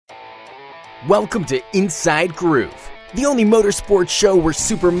Welcome to Inside Groove, the only motorsports show where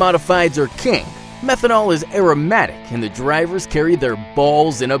supermodifieds are king, methanol is aromatic, and the drivers carry their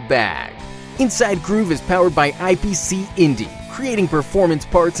balls in a bag. Inside Groove is powered by IPC Indy, creating performance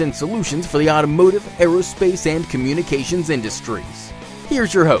parts and solutions for the automotive, aerospace, and communications industries.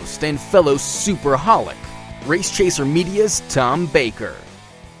 Here's your host and fellow superholic, Race Chaser Media's Tom Baker.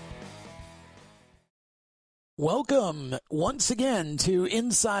 Welcome once again to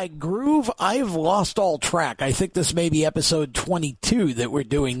Inside Groove. I've lost all track. I think this may be episode 22 that we're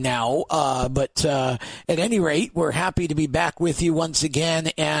doing now. But at any rate, we're happy to be back with you once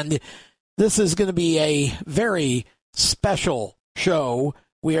again. And this is going to be a very special show.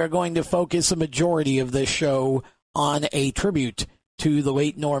 We are going to focus a majority of this show on a tribute to the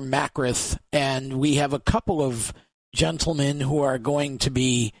late Norm Mackereth. And we have a couple of gentlemen who are going to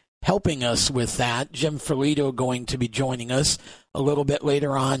be helping us with that. Jim Ferlito going to be joining us a little bit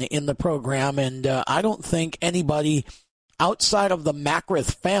later on in the program. And I don't think anybody outside of the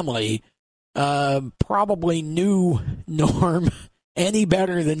Mackereth family probably knew Norm any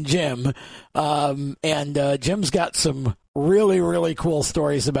better than Jim. And Jim's got some really, really cool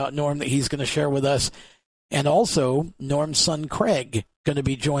stories about Norm that he's going to share with us. And also, Norm's son Craig going to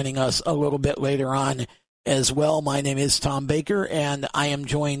be joining us a little bit later on as well. My name is Tom Baker, and I am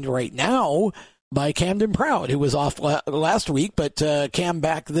joined right now by Camden Proud, who was off last week, but Cam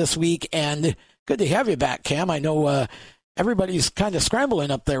back this week, and good to have you back, Cam. I know everybody's kind of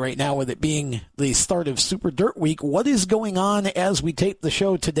scrambling up there right now with it being the start of Super Dirt Week. What is going on as we tape the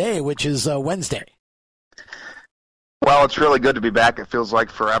show today, which is Wednesday? Well, it's really good to be back. It feels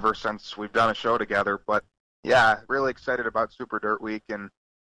like forever since we've done a show together, but yeah, really excited about Super Dirt Week, and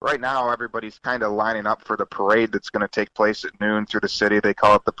right now, everybody's kind of lining up for the parade that's going to take place at noon through the city. They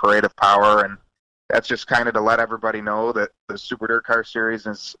call it the Parade of Power, and that's just kind of to let everybody know that the Super Dirt Car Series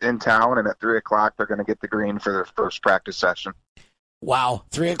is in town, and at 3 o'clock, they're going to get the green for their first practice session. Wow,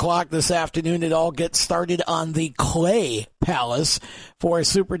 3 o'clock this afternoon, it all gets started on the Clay Palace for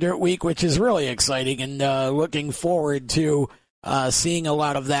Super Dirt Week, which is really exciting, and looking forward to seeing a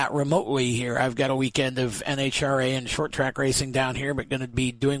lot of that remotely here. I've got a weekend of NHRA and short track racing down here, but going to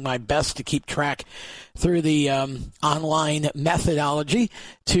be doing my best to keep track through the online methodology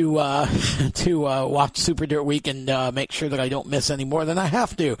to watch Super Dirt Week and make sure that I don't miss any more than I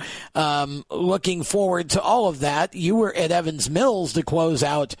have to. Looking forward to all of that. You were at Evans Mills to close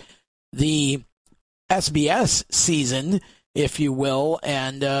out the SBS season, if you will,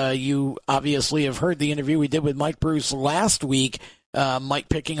 and you obviously have heard the interview we did with Mike Bruce last week. Mike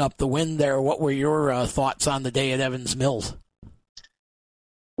picking up the win there. What were your thoughts on the day at Evans Mills?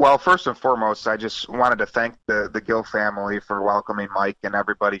 Well, first and foremost, I just wanted to thank the Gill family for welcoming Mike and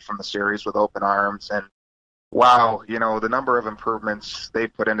everybody from the series with open arms. And wow, you know, the number of improvements they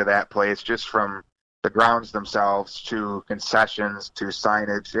put into that place, just from the grounds themselves to concessions to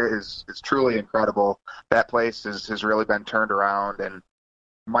signage, is truly incredible. That place has really been turned around, and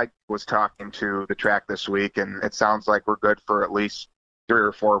Mike was talking to the track this week, and it sounds like we're good for at least 3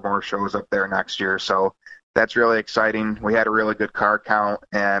 or 4 more shows up there next year. So that's really exciting. We had a really good car count,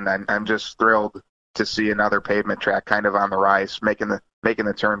 and I'm just thrilled to see another pavement track kind of on the rise, making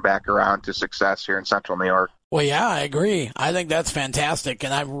the turn back around to success here in Central New York. Well, yeah, I agree. I think that's fantastic,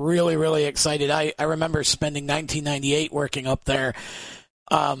 and I'm really, really excited. I remember spending 1998 working up there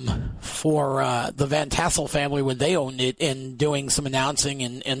for the Van Tassel family when they owned it, and doing some announcing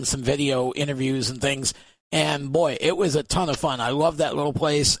and some video interviews and things. And, boy, it was a ton of fun. I love that little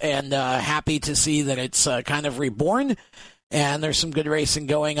place, and happy to see that it's kind of reborn. And there's some good racing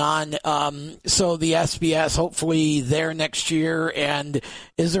going on. So the SBS, hopefully there next year. And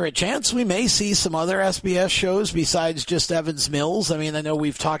is there a chance we may see some other SBS shows besides just Evans Mills? I mean, I know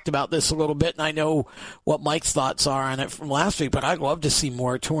we've talked about this a little bit, and I know what Mike's thoughts are on it from last week, but I'd love to see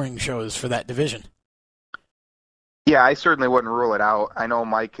more touring shows for that division. Yeah, I certainly wouldn't rule it out. I know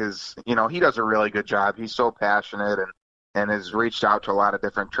Mike is, you know, he does a really good job. He's so passionate and has reached out to a lot of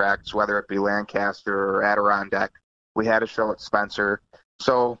different tracks, whether it be Lancaster or Adirondack. We had a show at Spencer.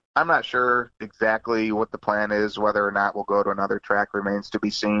 So I'm not sure exactly what the plan is. Whether or not we'll go to another track remains to be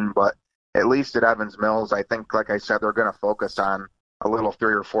seen. But at least at Evans Mills, I think, like I said, they're going to focus on a little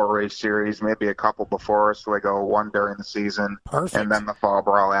 3 or 4 race series, maybe a couple before us. So they go one during the season. Perfect. And then the fall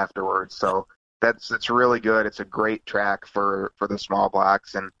brawl afterwards. So it's really good. It's a great track for the small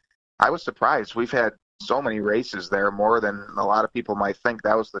blocks. And I was surprised. We've had so many races there, more than a lot of people might think.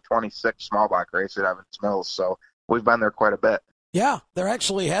 That was the 26th small block race at Evans Mills. So we've been there quite a bit. Yeah, there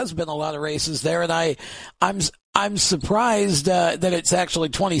actually has been a lot of races there, and I'm surprised that it's actually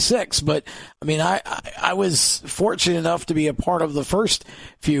 26. But I mean, I was fortunate enough to be a part of the first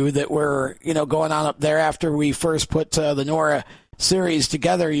few that were going on up there after we first put the Nora series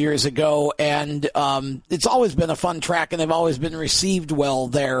together years ago, and it's always been a fun track, and they've always been received well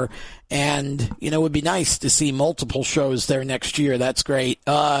there. And it would be nice to see multiple shows there next year. That's great.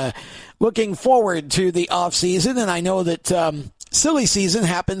 Looking forward to the off season, and I know that silly season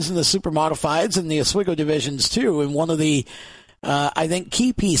happens in the Supermodifieds and the Oswego divisions too. And one of the, I think,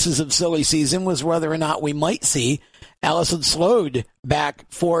 key pieces of silly season was whether or not we might see Allison Slode back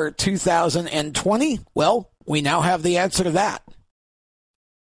for 2020. Well, we now have the answer to that.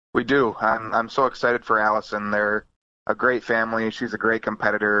 We do. I'm so excited for Allison. They're a great family. She's a great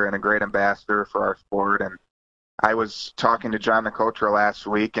competitor and a great ambassador for our sport. And I was talking to John McCotra last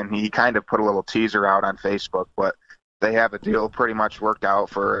week, and he kind of put a little teaser out on Facebook, but they have a deal pretty much worked out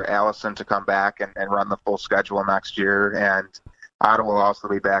for Allison to come back and run the full schedule next year. And Otto will also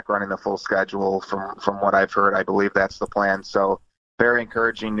be back running the full schedule from what I've heard. I believe that's the plan. So very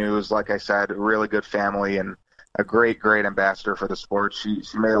encouraging news. Like I said, a really good family and a great, great ambassador for the sport. She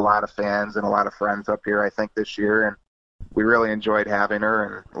made a lot of fans and a lot of friends up here, I think, this year. And we really enjoyed having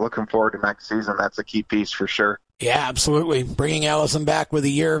her and looking forward to next season. That's a key piece for sure. Yeah, absolutely. Bringing Allison back with a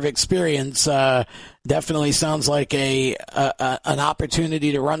year of experience definitely sounds like an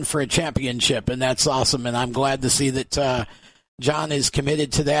opportunity to run for a championship, and that's awesome. And I'm glad to see that John is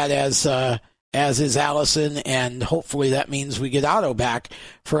committed to that, as is Allison, and hopefully that means we get Otto back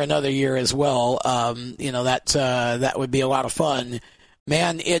for another year as well. That would be a lot of fun.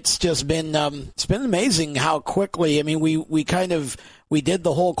 Man, it's just been it's been amazing how quickly. I mean, we did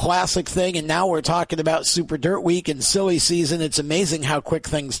the whole classic thing, and now we're talking about Super Dirt Week and silly season. It's amazing how quick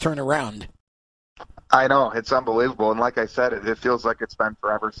things turn around. I know, it's unbelievable. And like I said, it feels like it's been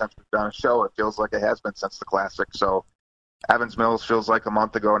forever since we've done a show. It feels like it has been since the classic. So Evans Mills feels like a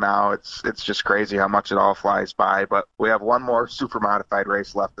month ago now. It's just crazy how much it all flies by. But we have one more super modified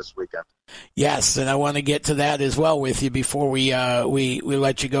race left this weekend. Yes, and I want to get to that as well with you before we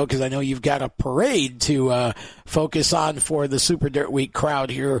let you go, because I know you've got a parade to focus on for the Super Dirt Week crowd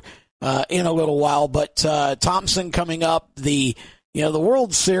here in a little while. But Thompson coming up, the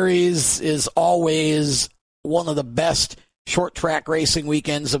World Series is always one of the best short track racing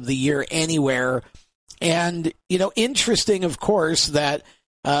weekends of the year anywhere. And, interesting, of course, that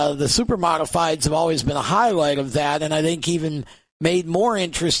the Super Modifieds have always been a highlight of that, and I think even made more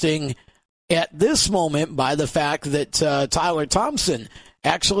interesting at this moment by the fact that Tyler Thompson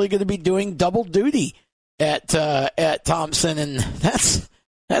actually going to be doing double duty at Thompson, and that's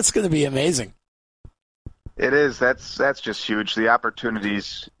going to be amazing. It is. That's just huge. The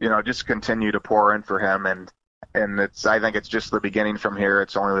opportunities, just continue to pour in for him, and I think it's just the beginning from here.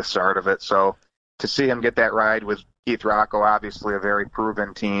 It's only the start of it. So to see him get that ride with Keith Rocco, obviously a very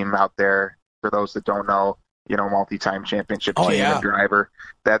proven team out there. For those that don't know, multi-time championship team and driver.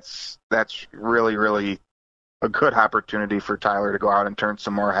 That's really, really a good opportunity for Tyler to go out and turn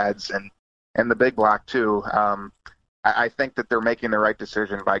some more heads, and the big block too. I think that they're making the right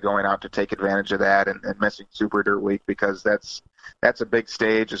decision by going out to take advantage of that and missing Super Dirt Week, because that's a big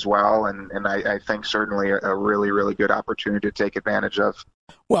stage as well, and I think certainly a really, really good opportunity to take advantage of.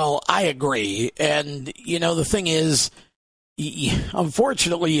 Well, I agree, and the thing is,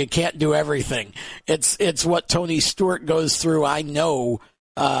 unfortunately, you can't do everything. It's what Tony Stewart goes through. I know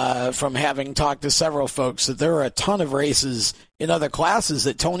from having talked to several folks that there are a ton of races in other classes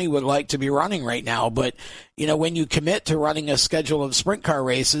that Tony would like to be running right now. But, when you commit to running a schedule of sprint car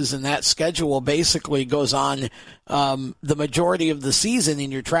races, and that schedule basically goes on the majority of the season,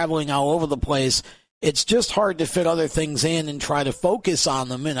 and you're traveling all over the place, it's just hard to fit other things in and try to focus on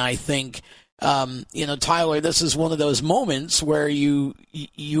them. And I think, Tyler, this is one of those moments where you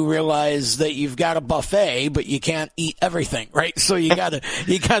realize that you've got a buffet, but you can't eat everything, right? So you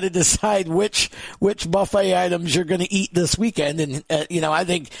gotta decide which buffet items you're going to eat this weekend. And I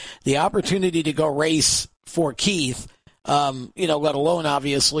think the opportunity to go race for Keith, let alone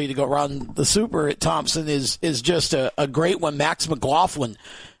obviously to go run the Super at Thompson is just a great one. Max McLaughlin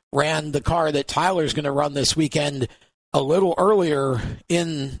ran the car that Tyler's going to run this weekend a little earlier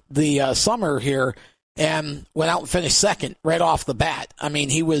in the summer here, and went out and finished second right off the bat. I mean,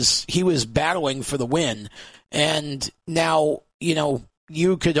 he was battling for the win, and now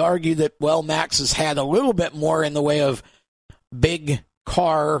you could argue that Max has had a little bit more in the way of big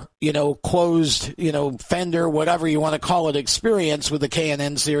car, closed, fender, whatever you want to call it, experience with the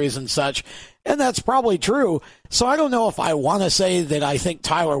K&N series and such. And that's probably true. So I don't know if I want to say that I think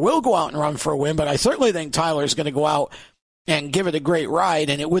Tyler will go out and run for a win, but I certainly think Tyler's going to go out and give it a great ride.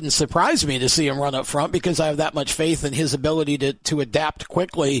 And it wouldn't surprise me to see him run up front because I have that much faith in his ability to adapt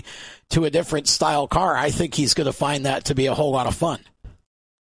quickly to a different style car. I think he's going to find that to be a whole lot of fun.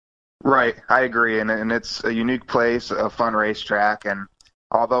 Right, I agree, and it's a unique place, a fun racetrack, and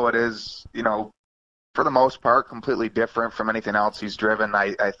although it is, for the most part, completely different from anything else he's driven,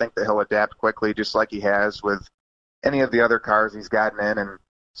 I think that he'll adapt quickly, just like he has with any of the other cars he's gotten in, and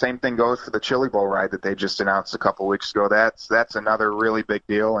same thing goes for the Chili Bowl ride that they just announced a couple weeks ago. That's another really big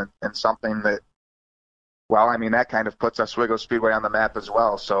deal, and something that, well, I mean, that kind of puts Oswego Speedway on the map as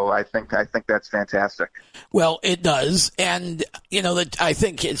well. So I think that's fantastic. Well, it does. And, I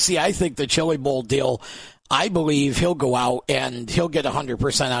think the Chili Bowl deal, I believe he'll go out and he'll get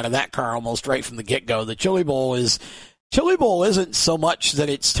 100% out of that car almost right from the get-go. The Chili Bowl isn't so much that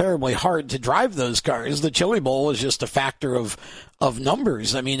it's terribly hard to drive those cars. The Chili Bowl is just a factor of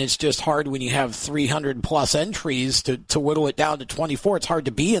numbers. I mean, it's just hard when you have 300 plus entries to whittle it down to 24. It's hard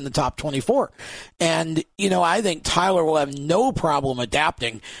to be in the top 24. And, I think Tyler will have no problem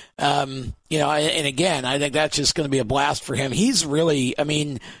adapting. And again, I think that's just going to be a blast for him. He's really,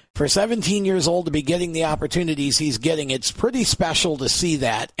 for 17 years old to be getting the opportunities he's getting, it's pretty special to see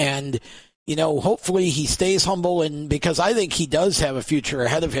that. And, hopefully he stays humble, and because I think he does have a future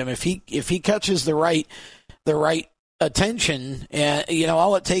ahead of him if he catches the right attention. And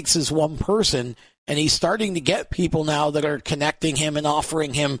all it takes is one person, and he's starting to get people now that are connecting him and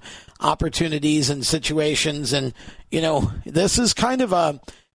offering him opportunities and situations. And this is kind of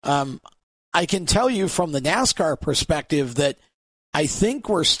I can tell you from the NASCAR perspective that I think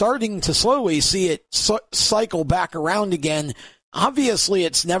we're starting to slowly see it cycle back around again. Obviously,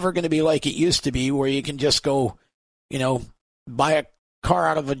 it's never going to be like it used to be, where you can just go, buy a car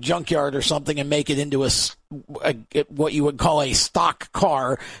out of a junkyard or something and make it into what you would call a stock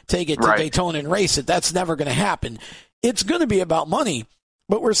car, take it to Daytona and race it. That's never going to happen. It's going to be about money,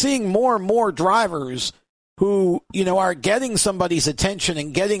 but we're seeing more and more drivers who, are getting somebody's attention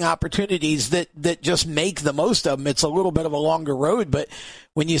and getting opportunities that just make the most of them. It's a little bit of a longer road, but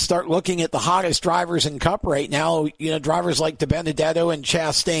when you start looking at the hottest drivers in Cup right now, drivers like DiBenedetto and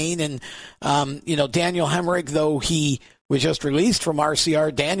Chastain and, Daniel Hemrick, though he was just released from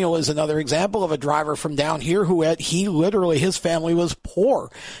RCR. Daniel is another example of a driver from down here who his family was poor.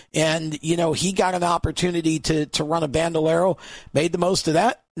 And, he got an opportunity to run a Bandolero, made the most of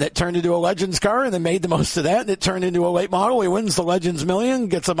that. That turned into a Legends car, and then made the most of that, and it turned into a late model. He wins the Legends Million,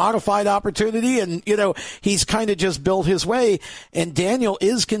 gets a modified opportunity, and, he's kind of just built his way. And Daniel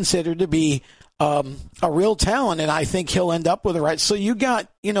is considered to be a real talent, and I think he'll end up with it right. So you got,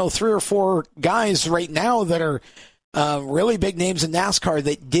 3 or 4 guys right now that are really big names in NASCAR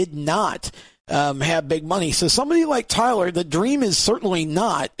that did not have big money. So somebody like Tyler, the dream is certainly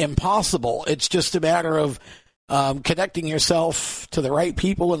not impossible. It's just a matter of connecting yourself to the right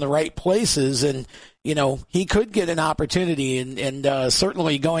people in the right places. And, he could get an opportunity, and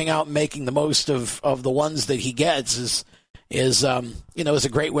certainly going out and making the most of the ones that he gets is a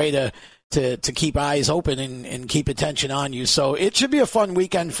great way to keep eyes open and keep attention on you. So it should be a fun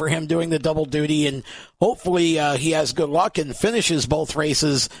weekend for him doing the double duty, and hopefully he has good luck and finishes both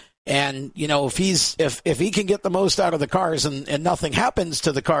races. And, if he can get the most out of the cars and nothing happens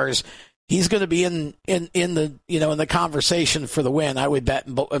to the cars, he's going to be in the conversation for the win, I would bet,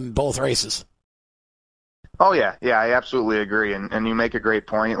 in both races. Oh, yeah, I absolutely agree. And you make a great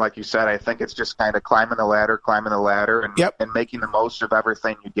point. Like you said, I think it's just kind of climbing the ladder and making the most of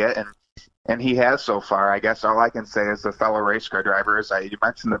everything you get. And he has so far. I guess all I can say as a fellow race car driver is you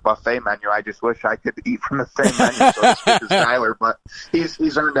mentioned the buffet menu. I just wish I could eat from the same menu, so to speak, as Tyler. But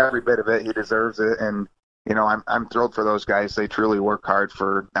he's earned every bit of it. He deserves it. And, I'm thrilled for those guys. They truly work hard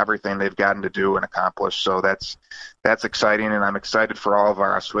for everything they've gotten to do and accomplish. So that's exciting, and I'm excited for all of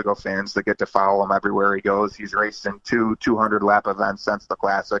our Oswego fans that get to follow him everywhere he goes. He's raced in 2 200-lap events since the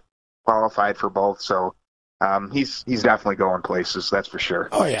Classic, qualified for both. So he's definitely going places, that's for sure.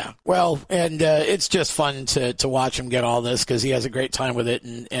 Oh, yeah. Well, and it's just fun to watch him get all this because he has a great time with it.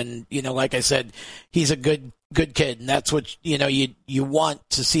 And like I said, he's a good kid, and that's what you want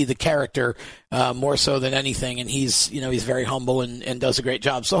to see, the character more so than anything. And he's very humble and does a great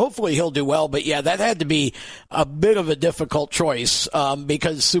job. So hopefully he'll do well. But yeah, that had to be a bit of a difficult choice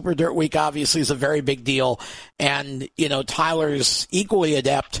because Super Dirt Week obviously is a very big deal, and Tyler's equally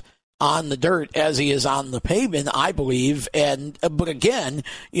adept on the dirt as he is on the pavement, I believe. And but again,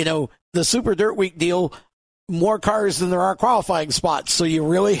 the Super Dirt Week deal, more cars than there are qualifying spots, so you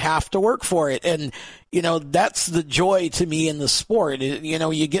really have to work for it. And that's the joy to me in the sport.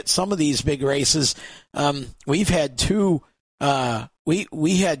 You get some of these big races. We've had two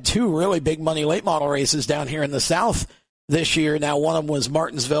we had 2 really big money late model races down here in the South this year. Now, one of them was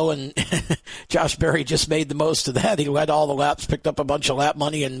Martinsville, and Josh Berry just made the most of that. He led all the laps, picked up a bunch of lap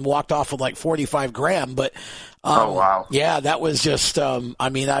money, and walked off with like 45 grand. But oh, wow. Yeah, that was just,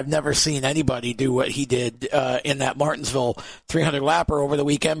 I've never seen anybody do what he did in that Martinsville 300 lapper over the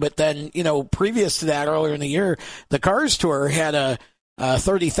weekend. But then, previous to that, earlier in the year, the Cars Tour had a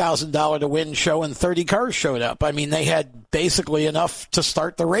 $30,000 to win show, and 30 cars showed up. I mean, they had basically enough to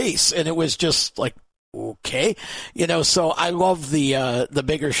start the race, and it was just like, okay, so I love the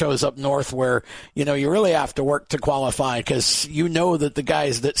bigger shows up north where, you really have to work to qualify because that the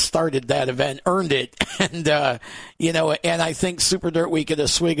guys that started that event earned it. And, and I think Super Dirt Week at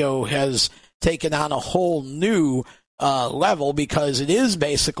Oswego has taken on a whole new level because it is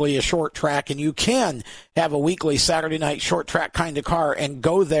basically a short track, and you can have a weekly Saturday night short track kind of car and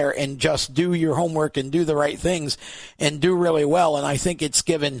go there and just do your homework and do the right things and do really well. And I think it's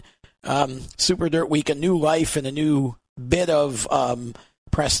given Super Dirt Week a new life and a new bit of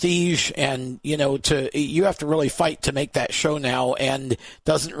prestige, and you have to really fight to make that show now, and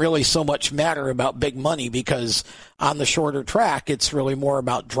doesn't really so much matter about big money because on the shorter track it's really more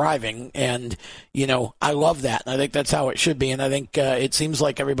about driving, and I love that, and I think that's how it should be, and I think it seems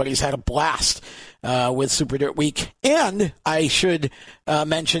like everybody's had a blast with Super Dirt Week. And I should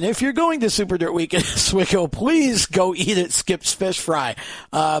mention, if you're going to Super Dirt Week in Oswego, please go eat at Skip's Fish Fry.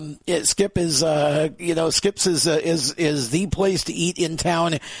 Skip's is the place to eat in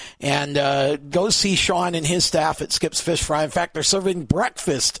town, and go see Sean and his staff at Skip's Fish Fry. In fact, they're serving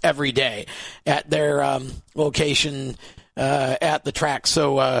breakfast every day at their location at the track.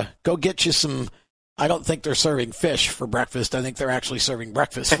 So go get you some. I don't think they're serving fish for breakfast. I think they're actually serving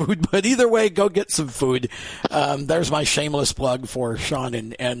breakfast food. But either way, go get some food. There's my shameless plug for Sean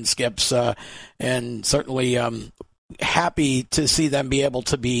and Skips. And certainly happy to see them be able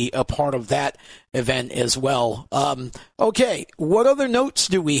to be a part of that event as well. Okay, what other notes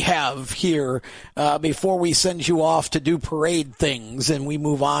do we have here before we send you off to do parade things and we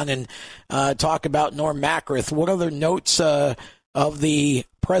move on and talk about Norm Mackereth? What other notes of the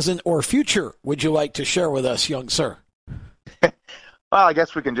present or future would you like to share with us, young sir? Well, I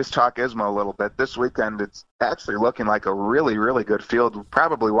guess we can just talk ISMA a little bit. This weekend, it's actually looking like a really, really good field.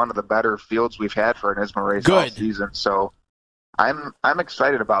 Probably one of the better fields we've had for an ISMA race all season. So I'm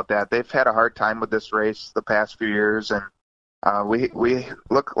excited about that. They've had a hard time with this race the past few years, and we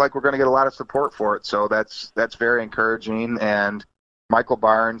look like we're going to get a lot of support for it. So that's very encouraging. And Michael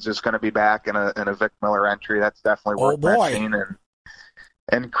Barnes is going to be back in a Vic Miller entry. That's definitely worth mentioning.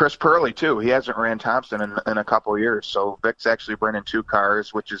 And Chris Purley, too. He hasn't ran Thompson in a couple of years. So Vic's actually bringing 2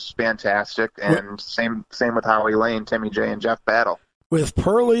 cars, which is fantastic. And same with Howie Lane, Timmy J, and Jeff Battle. With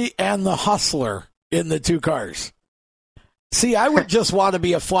Purley and the Hustler in the 2 cars. See, I would just want to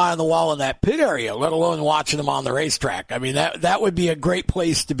be a fly on the wall in that pit area, let alone watching them on the racetrack. I mean, that would be a great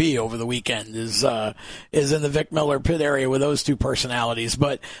place to be over the weekend is in the Vic Miller pit area with those 2 personalities.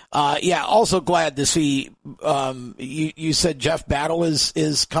 But, yeah, also glad to see, you said Jeff Battle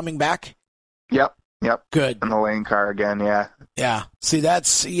is coming back? Yep. Good. In the lane car again, yeah. Yeah. See,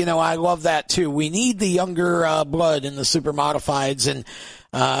 that's, I love that too. We need the younger blood in the super modifieds, and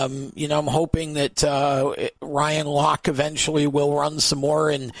I'm hoping that Ryan Locke eventually will run some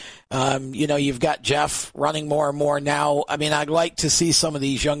more, and you've got Jeff running more and more now. I mean, I'd like to see some of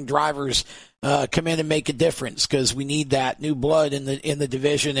these young drivers come in and make a difference, because we need that new blood in the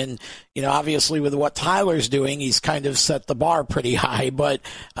division. And obviously with what Tyler's doing, he's kind of set the bar pretty high, but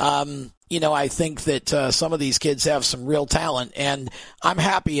I think that some of these kids have some real talent, and I'm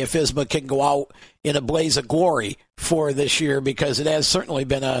happy if ISMA can go out in a blaze of glory for this year, because it has certainly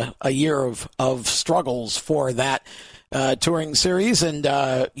been a year of struggles for that touring series, and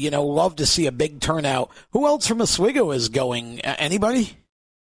love to see a big turnout. Who else from Oswego is going? Anybody?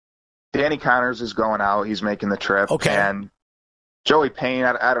 Danny Connors is going out. He's making the trip. Okay. And Joey Payne,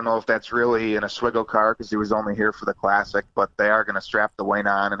 I don't know if that's really an Oswego car because he was only here for the Classic, but they are going to strap the wing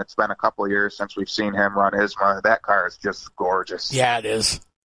on, and it's been a couple of years since we've seen him run ISMA. That car is just gorgeous. Yeah, it is.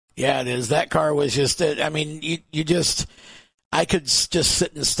 That car was just, I mean, I could just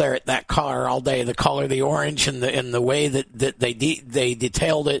sit and stare at that car all day. The color, the orange, and the way that they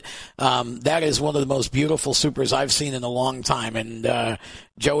detailed it. That is one of the most beautiful supers I've seen in a long time, and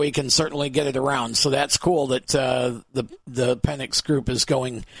Joey can certainly get it around. So that's cool that the Penix group is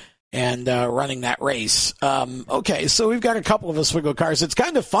going and running that race. Okay, so we've got a couple of Oswego cars. It's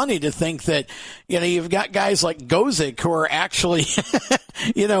kind of funny to think that, you've got guys like Gozik who are actually,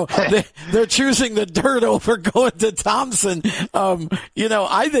 they're choosing the dirt over going to Thompson.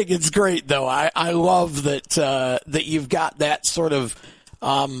 I think it's great, though. I love that you've got that sort of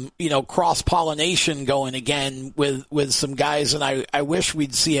cross-pollination going again with some guys, and I wish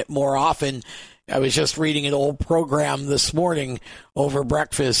we'd see it more often. I was just reading an old program this morning over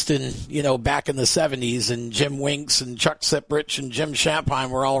breakfast, and, back in the 70s, and Jim Winks and Chuck Siprich and Jim Champagne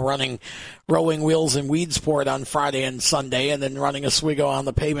were all running Rolling Wheels and Weedsport on Friday and Sunday, and then running Oswego on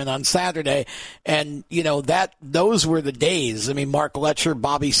the pavement on Saturday. And, those were the days. I mean, Mark Letcher,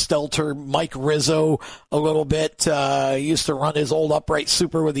 Bobby Stelter, Mike Rizzo a little bit, used to run his old upright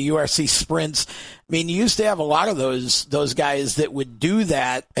super with the URC Sprints. I mean, you used to have a lot of those guys that would do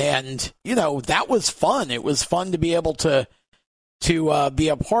that, and, that was fun. It was fun to be able to be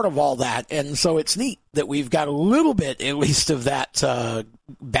a part of all that. And so it's neat that we've got a little bit, at least, of that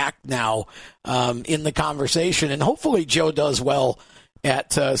back now in the conversation. And hopefully Joe does well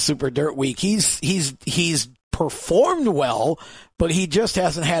at Super Dirt Week. He's performed well, but he just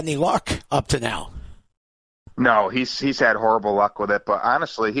hasn't had any luck up to now. No, he's had horrible luck with it. But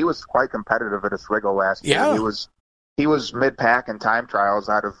honestly, he was quite competitive at Oswego last year. He was mid-pack in time trials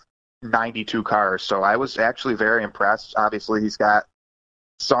out of 92 cars, so I was actually very impressed. Obviously, he's got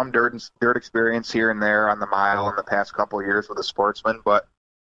some dirt experience here and there on the mile in the past couple of years with a Sportsman, but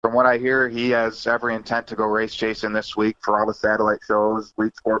from what I hear, he has every intent to go race chasing this week for all the satellite shows,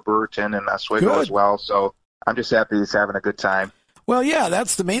 Weedsport, Brewerton, and Oswego as well, so I'm just happy he's having a good time. Well, yeah,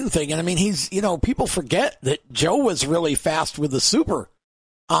 that's the main thing, and I mean, he's, people forget that Joe was really fast with the Super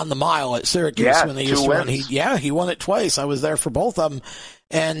on the mile at Syracuse when they used to run. He won it twice. I was there for both of them.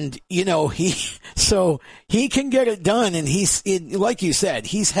 And, he can get it done. And like you said,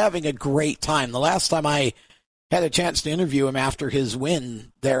 he's having a great time. The last time I had a chance to interview him after his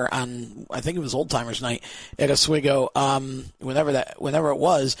win there on, I think it was Old Timers Night at Oswego, whenever it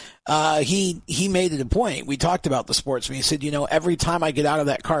was, he made it a point. We talked about the Sportsman. He said, every time I get out of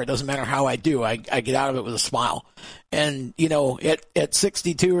that car, it doesn't matter how I do, I get out of it with a smile. And, at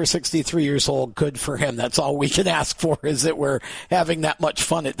 62 or 63 years old, good for him. That's all we can ask for, is that we're having that much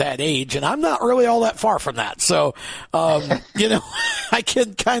fun at that age. And I'm not really all that far from that. So, I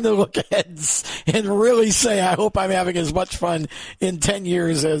can kind of look ahead and really say, I hope I'm having as much fun in 10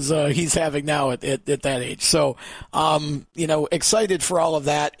 years as he's having now at that age. So, excited for all of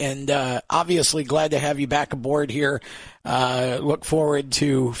that. And obviously glad to have you back aboard here. Look forward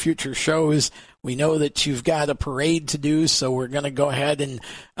to future shows. We know that you've got a parade to do, so we're going to go ahead and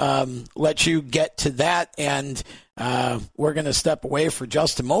let you get to that. And we're going to step away for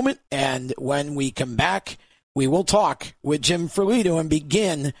just a moment. And when we come back, we will talk with Jim Ferlito and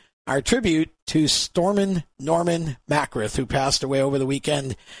begin our tribute to Stormin Normin Mackereth, who passed away over the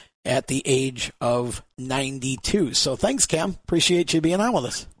weekend at the age of 92. So thanks, Cam. Appreciate you being on with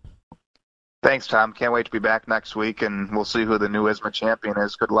us. Thanks, Tom. Can't wait to be back next week, and we'll see who the new ISMA champion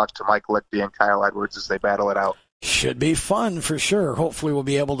is. Good luck to Mike Lichty and Kyle Edwards as they battle it out. Should be fun for sure. Hopefully we'll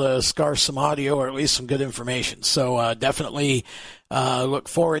be able to scarf some audio or at least some good information. So definitely look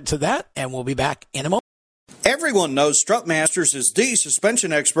forward to that, and we'll be back in a moment. Everyone knows Strutmasters is the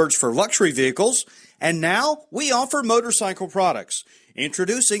suspension experts for luxury vehicles, and now we offer motorcycle products.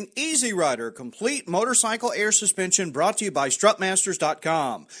 Introducing Easy Rider Complete Motorcycle Air Suspension, brought to you by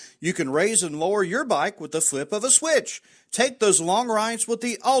Strutmasters.com. You can raise and lower your bike with the flip of a switch. Take those long rides with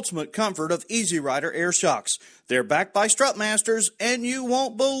the ultimate comfort of Easy Rider Air Shocks. They're backed by Strutmasters, and you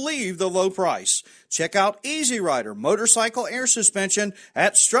won't believe the low price. Check out Easy Rider Motorcycle Air Suspension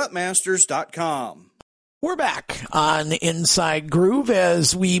at Strutmasters.com. We're back on Inside Groove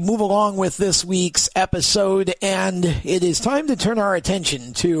as we move along with this week's episode, and it is time to turn our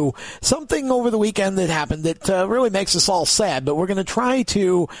attention to something over the weekend that happened that really makes us all sad, but we're going to try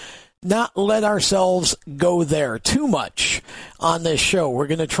to not let ourselves go there too much on this show. We're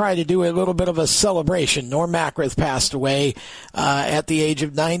going to try to do a little bit of a celebration. Norm Mackereth passed away at the age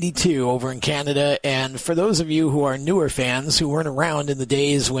of 92 over in Canada. And for those of you who are newer fans who weren't around in the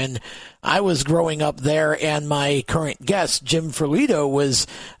days when I was growing up there and my current guest, Jim Ferlito, was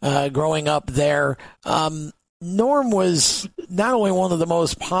growing up there, Norm was not only one of the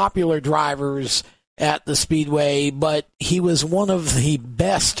most popular drivers at the Speedway, but he was one of the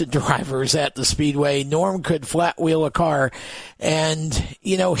best drivers at the Speedway. Norm could flat wheel a car, and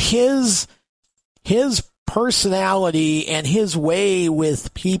his personality and his way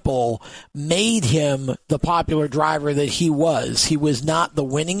with people made him the popular driver that he was. He was not the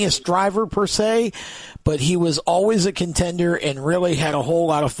winningest driver per se, but he was always a contender and really had a whole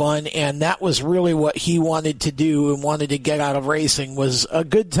lot of fun, and that was really what he wanted to do and wanted to get out of racing, was a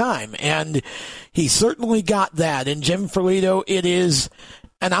good time, and he certainly got that. And Jim Ferlito, it is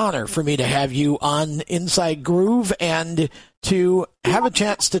an honor for me to have you on Inside Groove and to have a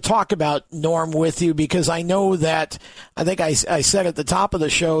chance to talk about Norm with you, because I know that I think I said at the top of the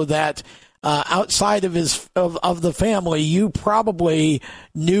show that outside of of the family, you probably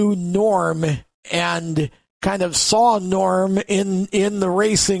knew Norm and kind of saw Norm in the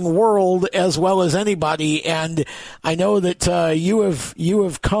racing world as well as anybody. And I know that you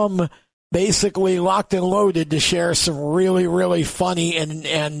have come basically locked and loaded to share some really, really funny and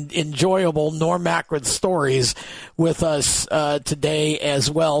enjoyable Norm Mackereth stories with us today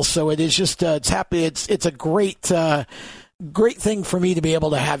as well. So it is just it's a great thing for me to be able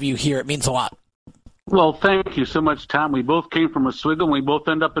to have you here. It means a lot. Well, thank you so much, Tom. We both came from Oswego, and we both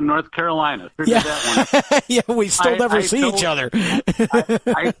end up in North Carolina. Yeah, that one. yeah, we still never see each other.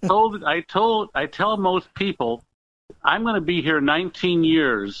 I tell most people, I'm going to be here 19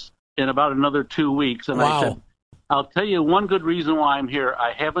 years in about another 2 weeks, and wow. I said, I'll tell you one good reason why I'm here.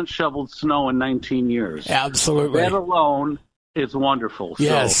 I haven't shoveled snow in 19 years. Absolutely. That alone is wonderful.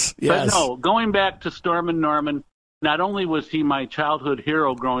 Yes, yes. But no, going back to Stormin Normin, not only was he my childhood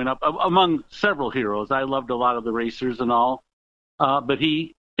hero growing up, among several heroes, I loved a lot of the racers and all, but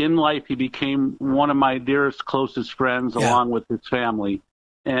in life, he became one of my dearest, closest friends, along with his family.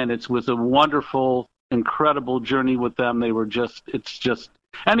 And it was a wonderful, incredible journey with them. It's just,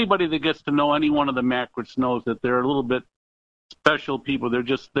 anybody that gets to know any one of the Mackereths knows that they're a little bit special people. They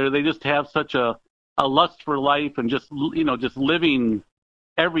just have such a lust for life and just living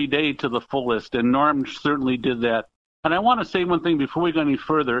every day to the fullest. And Norm certainly did that. And I want to say one thing before we go any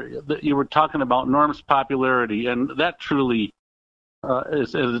further. That you were talking about Norm's popularity, and that truly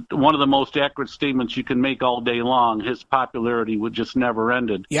is one of the most accurate statements you can make all day long. His popularity would just never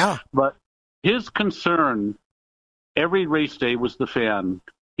ended. Yeah. But his concern every race day was the fan.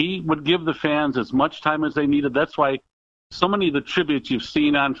 He would give the fans as much time as they needed. That's why so many of the tributes you've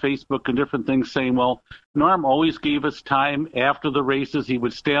seen on Facebook and different things saying, well, Norm always gave us time after the races. He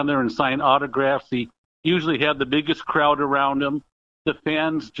would stand there and sign autographs. He usually had the biggest crowd around him. The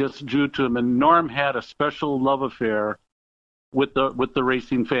fans just drew to him, and Norm had a special love affair with the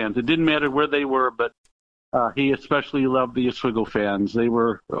racing fans. It didn't matter where they were, but he especially loved the Oswego fans. They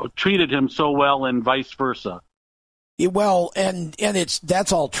treated him so well, and vice versa. Well, and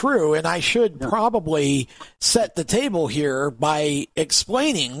that's all true, and I should probably set the table here by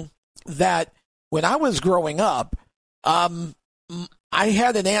explaining that when I was growing up, I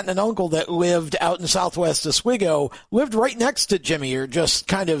had an aunt and an uncle that lived out in southwest Oswego, lived right next to Jimmy, or just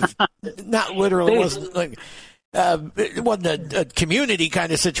kind of, not literally, it wasn't a community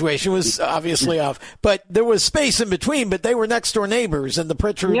kind of situation. It was obviously off, but there was space in between. But they were next door neighbors, and the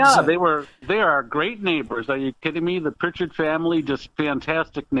Pritchards. Yeah, they are great neighbors. Are you kidding me? The Pritchard family, just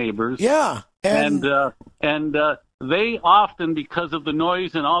fantastic neighbors. Yeah, and they often, because of the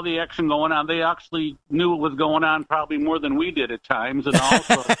noise and all the action going on, they actually knew what was going on probably more than we did at times, and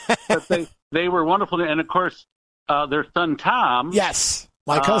also, but they were wonderful. And of course, their son Tom. Yes.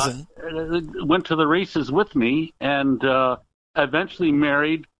 My cousin went to the races with me, and eventually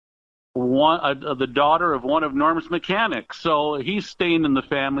married the daughter of one of Norm's mechanics. So he's staying in the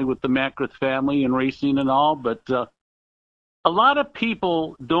family with the Mackereth family and racing and all. But a lot of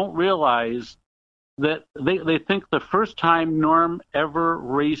people don't realize that they think the first time Norm ever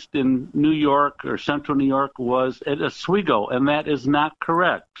raced in New York or Central New York was at Oswego, and that is not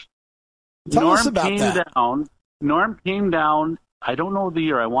correct. Tell us about that. Norm came down. I don't know the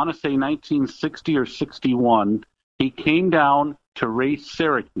year. I want to say 1960 or 61. He came down to race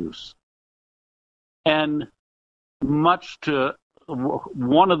Syracuse. And much to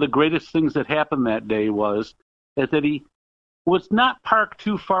one of the greatest things that happened that day is that he was not parked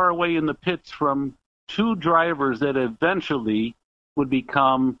too far away in the pits from two drivers that eventually would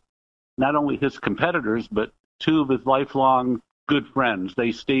become not only his competitors, but two of his lifelong good friends.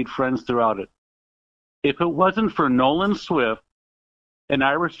 They stayed friends throughout it. If it wasn't for Nolan Swift and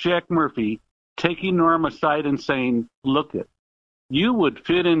Irish Jack Murphy taking Norm aside and saying, look it, you would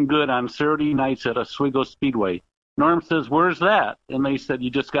fit in good on Saturday nights at Oswego Speedway. Norm says, where's that? And they said, you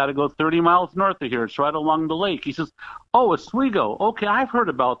just got to go 30 miles north of here. It's right along the lake. He says, oh, Oswego. Okay, I've heard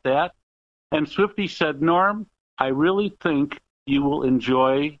about that. And Swifty said, Norm, I really think you will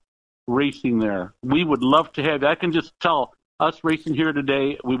enjoy racing there. We would love to have you. I can just tell us racing here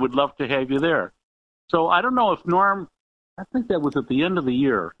today, we would love to have you there. So I don't know if Norm, I think that was at the end of the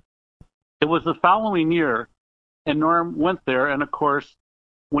year. It was the following year, and Norm went there. And of course,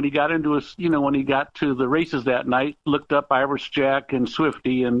 when he got to the races that night, looked up Irish Jack and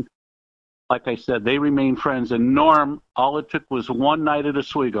Swifty, and like I said, they remained friends. And Norm, all it took was one night at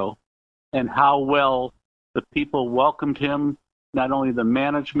Oswego, and how well the people welcomed him, not only the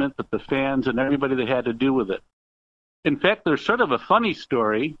management, but the fans and everybody that had to do with it. In fact, there's sort of a funny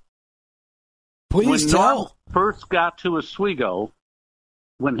story. Please when tell. Norm first got to Oswego,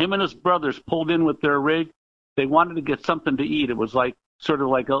 when him and his brothers pulled in with their rig, they wanted to get something to eat. It was like sort of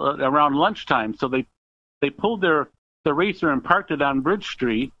like around lunchtime, so they pulled their racer and parked it on Bridge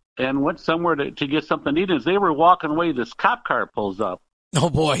Street and went somewhere to get something to eat. As they were walking away, this cop car pulls up. Oh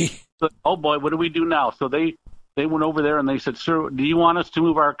boy! So, oh boy, what do we do now? So they went over there and they said, "Sir, do you want us to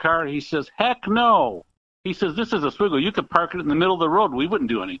move our car?" He says, "Heck no." He says, "This is Oswego. You could park it in the middle of the road. We wouldn't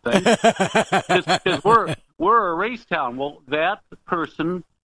do anything because we're a race town." Well, that person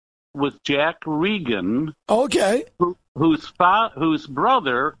was Jack Regan. Okay. Whose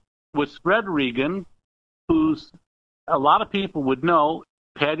brother was Fred Regan, who's a lot of people would know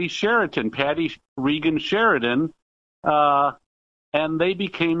Patty Regan Sheridan, and they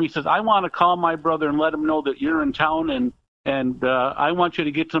became. He says, "I want to call my brother and let him know that you're in town, and I want you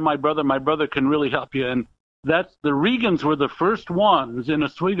to get to my brother. My brother can really help you." And that's the Regans were the first ones in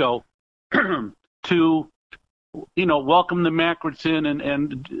Oswego to, welcome the Mackereths in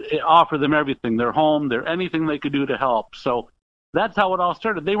and offer them everything, their home, anything they could do to help. So that's how it all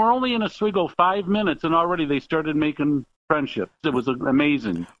started. They were only in Oswego 5 minutes, and already they started making friendships. It was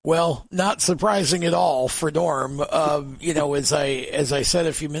amazing. Well, not surprising at all for Norm. As I said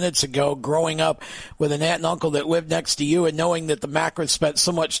a few minutes ago, growing up with an aunt and uncle that lived next to you and knowing that the Mackereths spent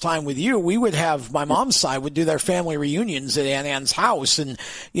so much time with you, we would have, my mom's side would do their family reunions at Aunt Ann's house. And,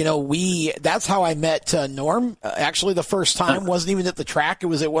 that's how I met Norm. Actually, the first time wasn't even at the track. It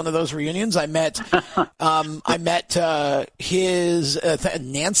was at one of those reunions. I met his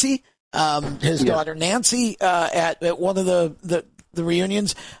Nancy. His daughter Nancy at one of the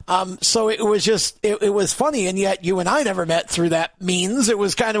reunions. So it was just it was funny, and yet you and I never met through that means. It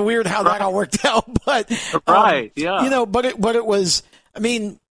was kind of weird how that all worked out, but right, yeah. But it was. I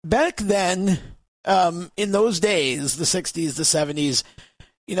mean, back then, in those days, the '60s, the '70s.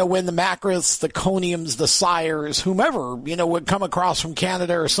 When the Mackereths, the Coniums, the Sires, whomever would come across from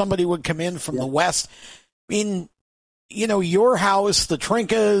Canada, or somebody would come in from the West. I mean, your house, the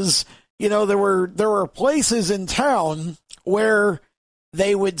Trinkas. There were places in town where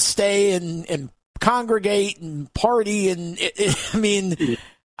they would stay and congregate and party, and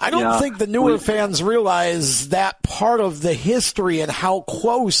I don't think the newer fans realize that part of the history and how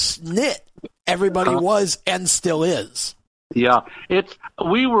close knit everybody was and still is. Yeah,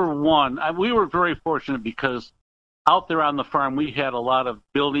 we were very fortunate because out there on the farm we had a lot of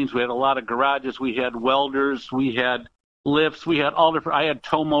buildings, we had a lot of garages, we had welders, we had lifts, we had all different. I had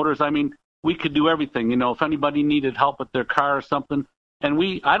tow motors. I mean, we could do everything. If anybody needed help with their car or something,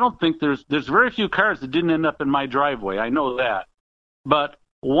 and I don't think there's very few cars that didn't end up in my driveway. I know that. But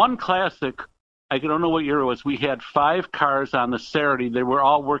one classic, I don't know what year it was. We had 5 cars on the Saturday. They were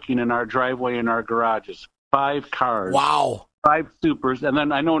all working in our driveway in our garages. 5 cars. Wow. 5 supers, and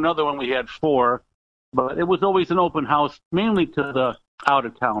then I know another one we had 4. But it was always an open house, mainly to the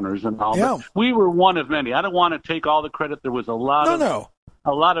out-of-towners and all. Yeah. But we were one of many. I don't want to take all the credit. There was a lot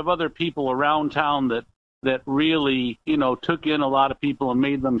of other people around town that really, took in a lot of people and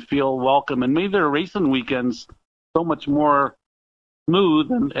made them feel welcome and made their racing weekends so much more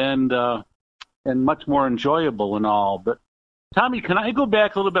smooth and much more enjoyable and all. But Tommy, can I go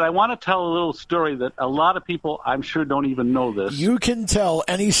back a little bit? I want to tell a little story that a lot of people, I'm sure, don't even know this. You can tell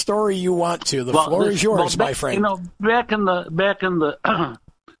any story you want to. The floor is yours, my friend. Back in the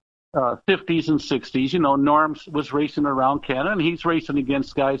 50s and 60s, Norm was racing around Canada, and he's racing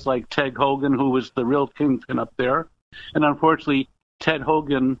against guys like Ted Hogan, who was the real kingpin up there. And unfortunately, Ted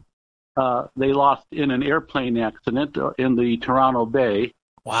Hogan, they lost in an airplane accident in the Toronto Bay.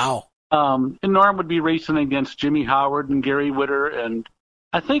 Wow. And Norm would be racing against Jimmy Howard and Gary Witter, and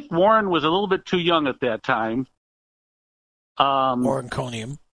I think Warren was a little bit too young at that time. Warren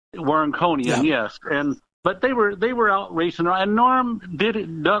Conium, yeah. Yes. But they were out racing, and Norm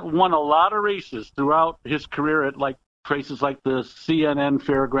won a lot of races throughout his career at places like the CNE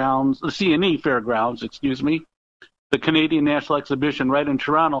Fairgrounds, the Canadian National Exhibition right in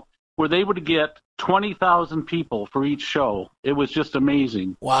Toronto, where they would get 20,000 people for each show. It was just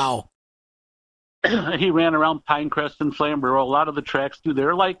amazing. Wow. He ran around Pinecrest and Flamborough, a lot of the tracks through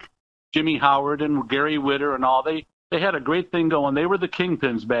there, like Jimmy Howard and Gary Witter and all. They had a great thing going. They were the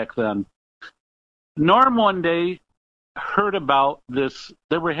kingpins back then. Norm one day heard about this.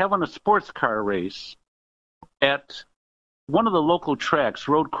 They were having a sports car race at one of the local tracks,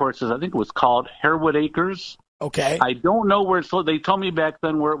 road courses. I think it was called Harewood Acres. Okay. I don't know where it's located. They told me back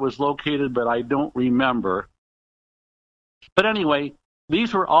then where it was located, but I don't remember. But anyway,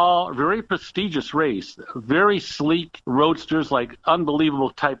 these were all very prestigious race, very sleek roadsters, like unbelievable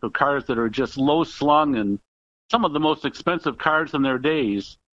type of cars that are just low slung and some of the most expensive cars in their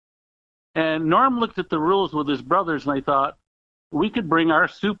days. And Norm looked at the rules with his brothers, and they thought, we could bring our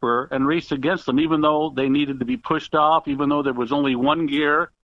Super and race against them, even though they needed to be pushed off, even though there was only one gear.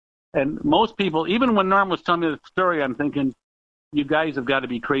 And most people, even when Norm was telling me the story, I'm thinking, you guys have got to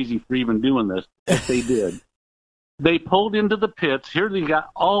be crazy for even doing this. But they did. They pulled into the pits. Here they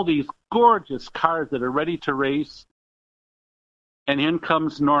got all these gorgeous cars that are ready to race. And in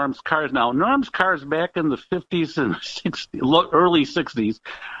comes Norm's cars. Now, Norm's cars back in the 50s and 60s, early 60s,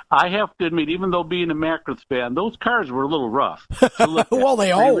 I have to admit, even though being a Mackereth fan, those cars were a little rough to look at. Well,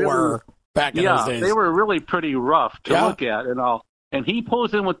 they all were back in those days. Yeah, they were really pretty rough to look at and all. And he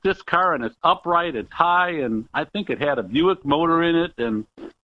pulls in with this car, and it's upright, it's high, and I think it had a Buick motor in it. And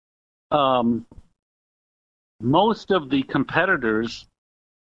most of the competitors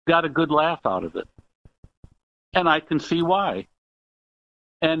got a good laugh out of it. And I can see why.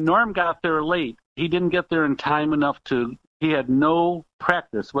 And Norm got there late. He didn't get there in time enough he had no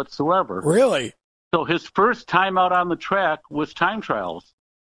practice whatsoever. Really? So his first time out on the track was time trials.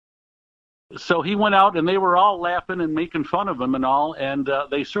 So he went out, and they were all laughing and making fun of him and all, and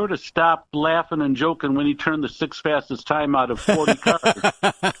they sort of stopped laughing and joking when he turned the sixth fastest time out of 40 cars.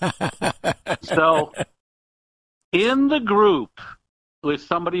 So in the group was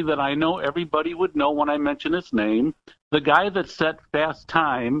somebody that I know everybody would know when I mention his name. The guy that set fast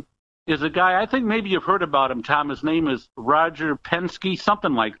time is a guy, I think maybe you've heard about him, Tom. His name is Roger Penske,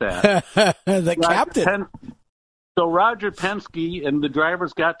 something like that. The captain. So Roger Penske and the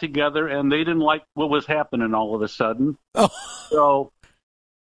drivers got together, and they didn't like what was happening all of a sudden. Oh. So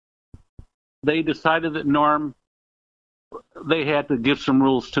they decided that they had to give some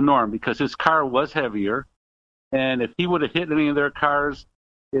rules to Norm because his car was heavier. And if he would have hit any of their cars,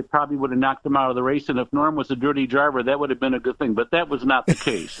 it probably would have knocked him out of the race. And if Norm was a dirty driver, that would have been a good thing. But that was not the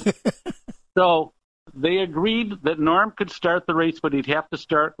case. So they agreed that Norm could start the race, but he'd have to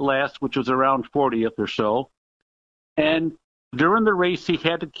start last, which was around 40th or so. And during the race, he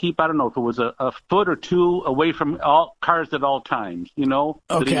had to keep, I don't know if it was a foot or two away from all cars at all times, that he was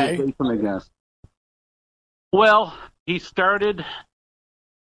racing against. Well, he started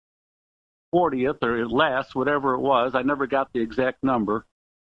 40th or last, whatever it was. I never got the exact number.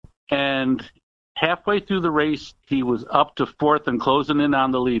 And halfway through the race, he was up to fourth and closing in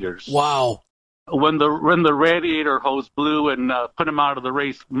on the leaders. Wow. When the radiator hose blew and put him out of the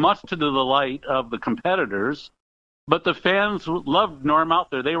race, much to the delight of the competitors. But the fans loved Norm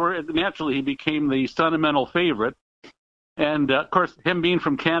out there. Naturally, he became the sentimental favorite. And, of course, him being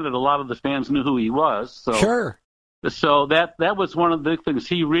from Canada, a lot of the fans knew who he was. So, sure. So that was one of the big things.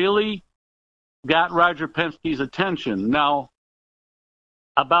 He really got Roger Penske's attention. Now,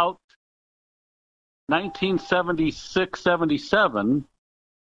 about 1976-77,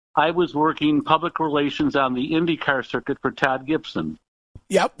 I was working public relations on the IndyCar circuit for Todd Gibson.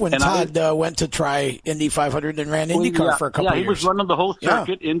 Yep, when Todd went to try Indy 500 and ran IndyCar for a couple of years. Yeah, he was running the whole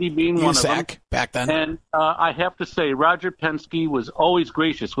circuit, Indy being one of them. Back then. And I have to say, Roger Penske was always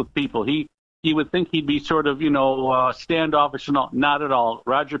gracious with people. You would think he'd be sort of, standoffish and all. Not at all.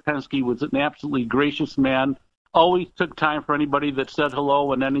 Roger Penske was an absolutely gracious man, always took time for anybody that said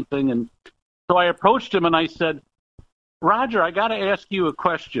hello and anything. And so I approached him and I said, Roger, I got to ask you a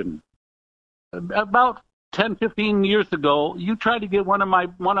question. About 10, 15 years ago, you tried to get one of my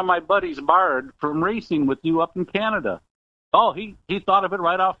buddies barred from racing with you up in Canada. Oh, he thought of it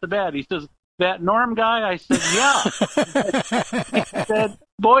right off the bat. He says, that Norm guy? I said, yeah. He said,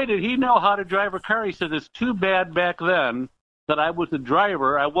 boy, did he know how to drive a car. He said, it's too bad back then that I was a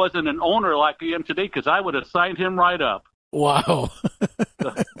driver. I wasn't an owner like I am today because I would have signed him right up. Wow.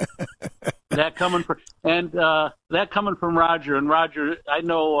 That coming from Roger. And Roger, I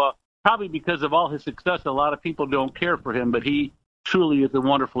know probably because of all his success, a lot of people don't care for him, but he truly is a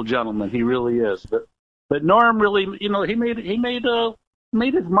wonderful gentleman. He really is. But Norm really, he made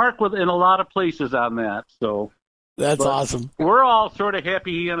his mark in a lot of places on that. So that's awesome. We're all sort of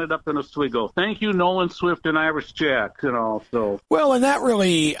happy he ended up in Oswego. Thank you, Nolan Swift and Irish Jack, So well, and that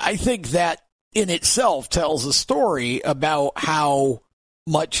really, I think that in itself tells a story about how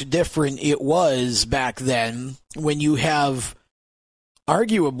much different it was back then when you have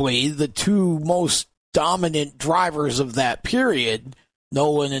arguably the two most dominant drivers of that period,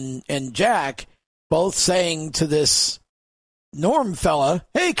 Nolan and Jack, both saying to this Norm fella,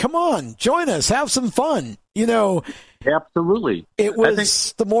 hey, come on, join us, have some fun. Absolutely. It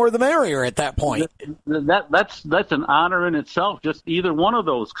was the more the merrier at that point. That's an honor in itself, just either one of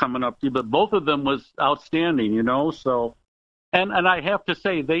those coming up to you, but both of them was outstanding, So, and I have to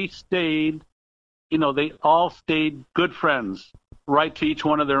say, they stayed, they all stayed good friends right to each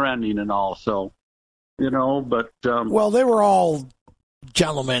one of their ending and all. So But well, they were all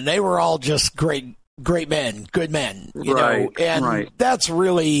gentlemen. They were all just great men, good men, and that's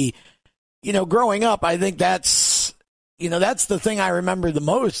really, growing up, I think that's the thing I remember the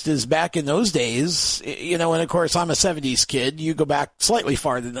most is back in those days, and of course I'm a 70s kid. You go back slightly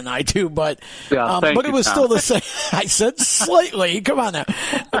farther than I do, but it was still the same. I said slightly, come on now.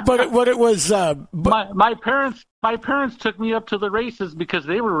 But it was, my parents took me up to the races because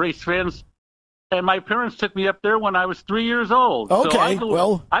they were race fans. And my parents took me up there when I was 3 years old. Okay,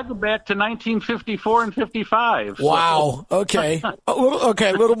 so I go back to 1954 and 55. Wow. So. Okay. A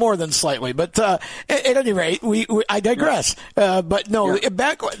little more than slightly, but at any rate, I digress. But no,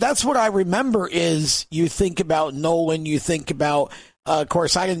 back. That's what I remember. Is you think about Nolan, you think about. Of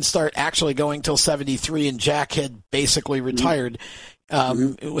course, I didn't start actually going till 73, and Jack had basically retired.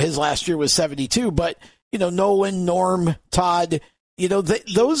 His last year was 72, but Nolan, Norm, Todd,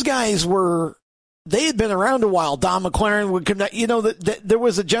 those guys were. They had been around a while. Don McLaren would come down. There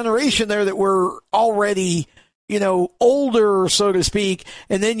was a generation there that were already, older, so to speak.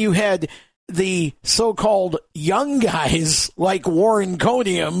 And then you had the so-called young guys like Warren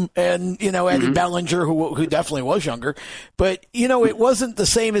Coniam and, Eddie Bellinger, who definitely was younger. But, it wasn't the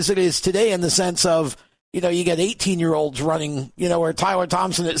same as it is today in the sense of, you get 18-year-olds running, or Tyler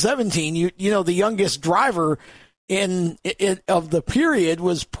Thompson at 17. The youngest driver of the period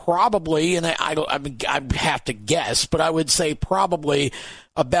was probably, and I have to guess, but I would say probably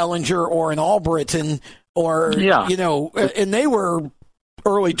a Bellinger or an Albritton or, and they were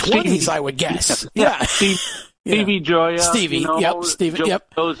early 20s, I would guess. Yeah. Stevie Joya. Stevie, Stevie,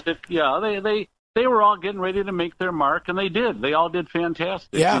 They were all getting ready to make their mark, and they did. They all did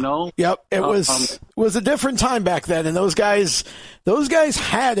fantastic. Yeah. Yep. It was a different time back then, and those guys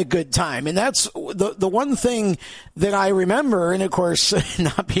had a good time, and that's the one thing that I remember. And of course,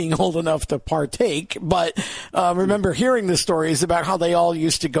 not being old enough to partake, but remember hearing the stories about how they all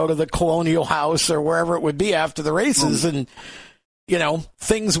used to go to the Colonial House or wherever it would be after the races, and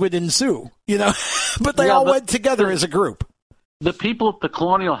things would ensue. But they all went together as a group. The people at the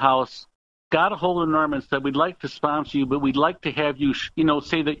Colonial House got a hold of Norm and said, we'd like to sponsor you, but we'd like to have you,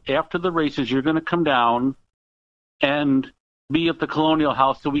 say that after the races, you're going to come down and be at the Colonial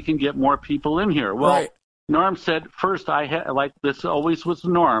House so we can get more people in here. Well, Norm said, first, like this always was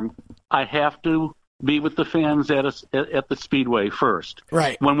Norm, I have to be with the fans at the Speedway first.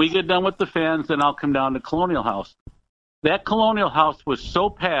 Right. When we get done with the fans, then I'll come down to Colonial House. That Colonial House was so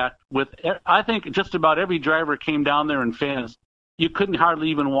packed with, I think just about every driver came down there and fans. You couldn't hardly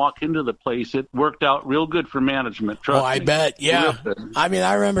even walk into the place. It worked out real good for management. Trust me. I bet. Yeah. I mean,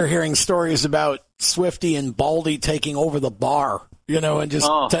 I remember hearing stories about Swifty and Baldy taking over the bar, and just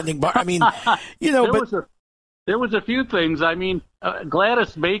tending bar. I mean, there was a few things. I mean,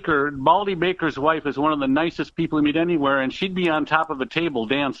 Gladys Baker, Baldy Baker's wife, is one of the nicest people you meet anywhere, and she'd be on top of a table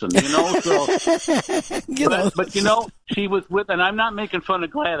dancing, So, but she was with, and I'm not making fun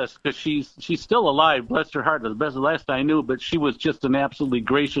of Gladys because she's still alive, bless her heart, the last I knew. But she was just an absolutely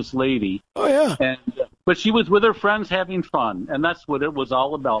gracious lady. Oh yeah. But she was with her friends having fun, and that's what it was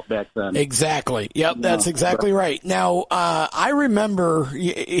all about back then. Exactly. Yep, that's exactly right. Now, I remember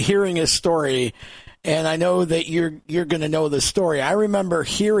hearing a story. And I know that you're going to know the story. I remember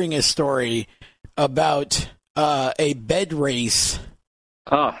hearing a story about a bed race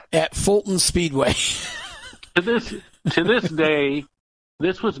at Fulton Speedway. To this day,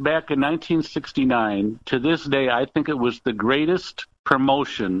 this was back in 1969. To this day, I think it was the greatest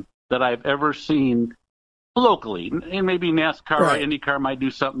promotion that I've ever seen locally. And maybe NASCAR or IndyCar might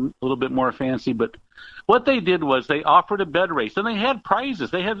do something a little bit more fancy, but what they did was they offered a bed race, and they had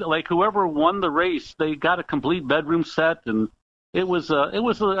prizes. They had, like, whoever won the race, they got a complete bedroom set, and it was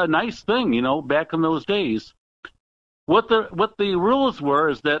a nice thing, back in those days. What the rules were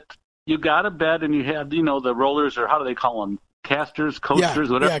is that you got a bed, and you had, the rollers, or how do they call them, casters, coasters,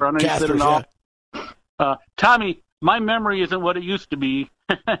 whatever, underneath it and all. Tommy, my memory isn't what it used to be,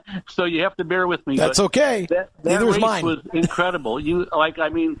 so you have to bear with me. That's okay. That Neither's race mine. was incredible.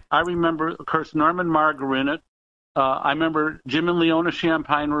 I remember, of course, Norm and Marg were in it. I remember Jim and Leona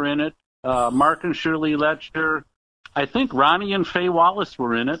Champagne were in it. Mark and Shirley Letcher. I think Ronnie and Faye Wallace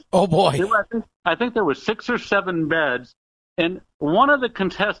were in it. Oh, boy. I think there were 6 or 7 beds. And one of the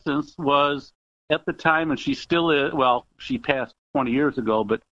contestants was, at the time, and she still is, well, she passed 20 years ago,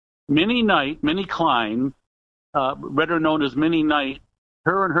 but Minnie Klein, better known as Minnie Knight,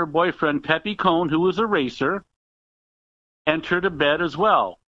 her and her boyfriend, Peppy Cohn, who was a racer, entered a bed as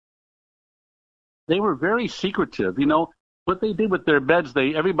well. They were very secretive. What they did with their beds,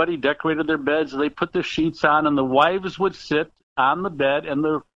 everybody decorated their beds. They put the sheets on, and the wives would sit on the bed, and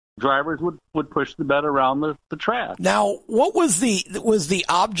the drivers would push the bed around the track. Now, what was the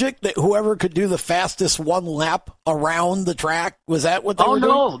object that whoever could do the fastest one lap around the track? Was that what they were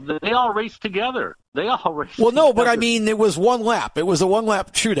doing? Oh, no, they all raced together. Well, no, but I mean, it was one lap. It was a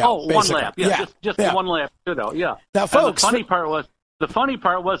one-lap shootout. Oh, basically. 1 lap. Yeah, just a 1 lap shootout, yeah. Now, folks, the funny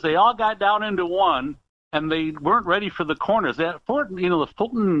part was they all got down into one, and they weren't ready for the corners. The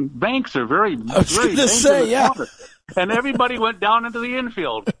Fulton banks are very dangerous. And everybody went down into the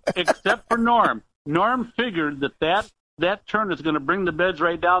infield, except for Norm. Norm figured that turn is going to bring the beds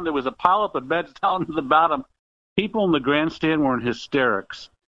right down. There was a pileup of beds down to the bottom. People in the grandstand were in hysterics.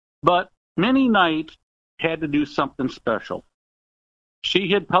 But Minnie Knight had to do something special.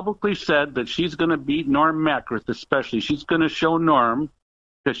 She had publicly said that she's going to beat Norm Mackereth, especially. She's going to show Norm,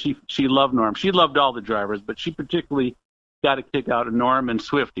 because she loved Norm. She loved all the drivers, but she particularly got a kick out of Norm and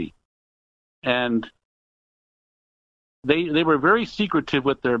Swifty. And they were very secretive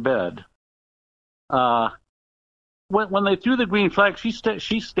with their bed. When they threw the green flag, she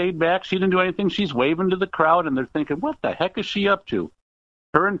stayed back. She didn't do anything. She's waving to the crowd, and they're thinking, what the heck is she up to?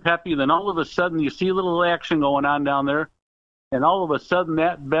 Her and Peppy, then all of a sudden you see a little action going on down there, and all of a sudden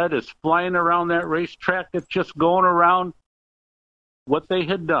that bed is flying around that racetrack. It's just going around. What they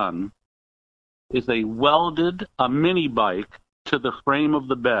had done is they welded a mini bike to the frame of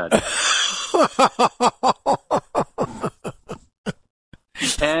the bed.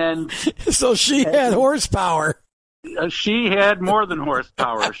 And so she had horsepower. She had more than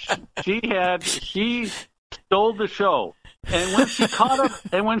horsepower. She stole the show. And when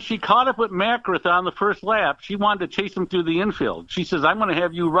she caught up with Mackereth on the first lap, she wanted to chase him through the infield. She says, "I'm going to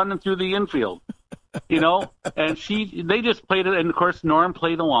have you running through the infield." And they just played it, and of course Norm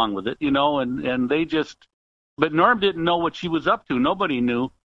played along with it, and they just, but Norm didn't know what she was up to. Nobody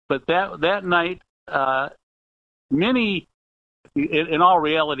knew. But that night, Minnie, in all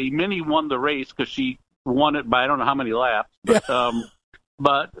reality, Minnie won the race because she won it by I don't know how many laps.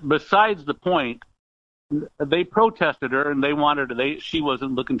 But besides the point, they protested her, and she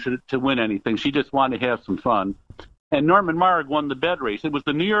wasn't looking to win anything. She just wanted to have some fun. And Norman Marg won the bed race. It was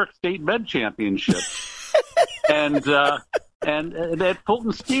the New York State Bed Championship. and at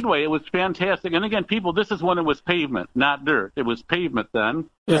Fulton Speedway, it was fantastic. And again, people, this is when it was pavement, not dirt. It was pavement then,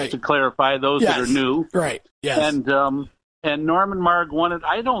 just to clarify those that are new. Right, yes. And Norman Marg won it.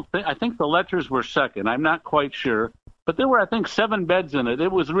 I think the Letchers were second. I'm not quite sure. But there were, I think, 7 beds in it.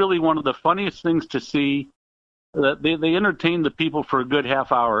 It was really one of the funniest things to see. They entertained the people for a good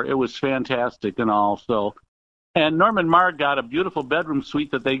half hour. It was fantastic and all. So, and Norman Marg got a beautiful bedroom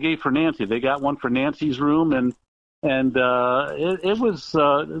suite that they gave for Nancy. They got one for Nancy's room, and it was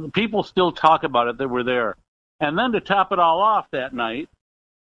people still talk about it that were there. And then to top it all off that night,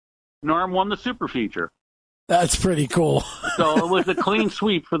 Norm won the super feature. That's pretty cool. So it was a clean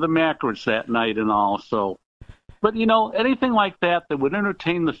sweep for the Mackereths that night and all. So. But, anything like that would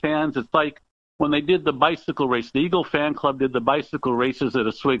entertain the fans. It's like when they did the bicycle race. The Eagle Fan Club did the bicycle races at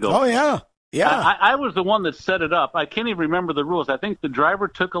Oswego. Oh, yeah. Yeah. I was the one that set it up. I can't even remember the rules. I think the driver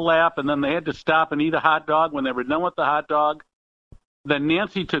took a lap, and then they had to stop and eat a hot dog. When they were done with the hot dog, then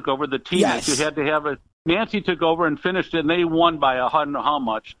Nancy took over. The team that you had to have Nancy took over and finished it, and they won by I don't know how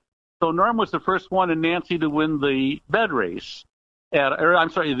much. So Norm was the first one and Nancy to win the bed race.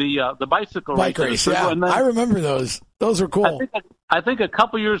 The bicycle bike race. Yeah, then, I remember those. Those were cool. I think a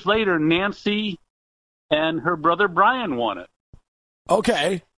couple years later, Nancy and her brother Brian won it.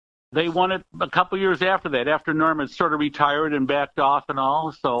 Okay. They won it a couple years after that, after Norm had sort of retired and backed off and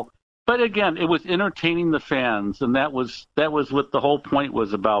all. So, but again, it was entertaining the fans, and that was what the whole point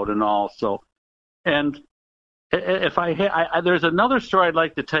was about and all. So, and if there's another story I'd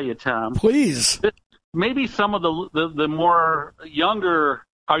like to tell you, Tom. Please. Maybe some of the more younger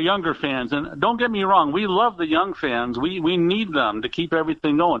fans, and don't get me wrong, we love the young fans. We need them to keep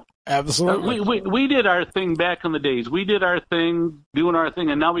everything going. Absolutely. We did our thing back in the days. We did our thing, doing our thing,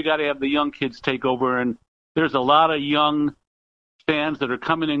 and now we got to have the young kids take over. And there's a lot of young fans that are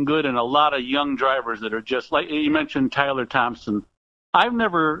coming in good, and a lot of young drivers that are just like you mentioned, Tyler Thompson. I've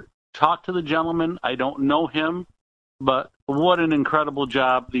never talked to the gentleman. I don't know him. But what an incredible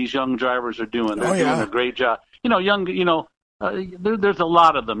job these young drivers are doing. They're doing a great job. There's a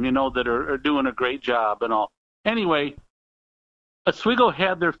lot of them, that are doing a great job and all. Anyway, Oswego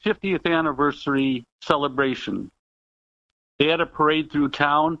had their 50th anniversary celebration. They had a parade through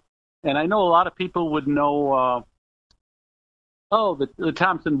town, and I know a lot of people would know, the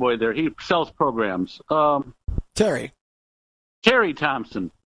Thompson boy there. He sells programs. Terry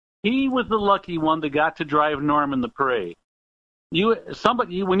Thompson. He was the lucky one that got to drive Norm in the parade.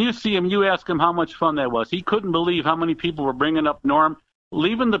 When you see him, you ask him how much fun that was. He couldn't believe how many people were bringing up Norm.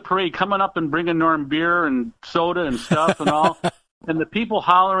 leaving the parade, coming up and bringing Norm beer and soda and stuff and all, and the people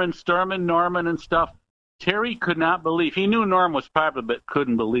hollering Stormin Normin and stuff. Terry could not believe. He knew Norm was popular, but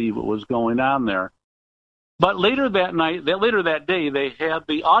couldn't believe what was going on there. But later that day, they had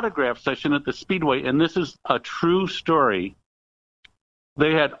the autograph session at the Speedway, and this is a true story.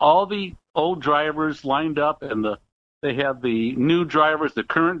 They had all the old drivers lined up, and they had the new drivers, the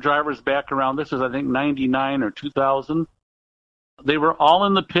current drivers back around. This is, I think, 99 or 2000. They were all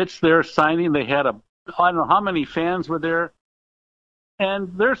in the pits there signing. They had I don't know how many fans were there.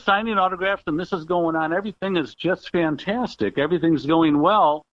 And they're signing autographs, and this is going on. Everything is just fantastic. Everything's going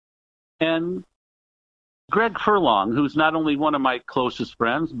well. And Greg Furlong, who's not only one of my closest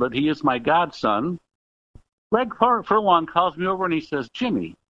friends, but he is my godson, Greg Furlong calls me over and he says,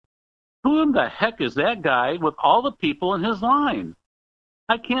 Jimmy, who in the heck is that guy with all the people in his line?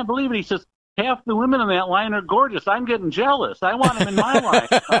 I can't believe it. He says, half the women in that line are gorgeous. I'm getting jealous. I want him in my line.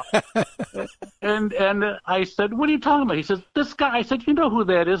 And I said, what are you talking about? He says, this guy. I said, you know who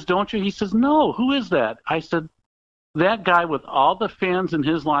that is, don't you? He says, no, who is that? I said, that guy with all the fans in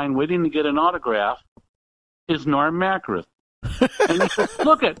his line waiting to get an autograph is Norm Mackereth. And he says,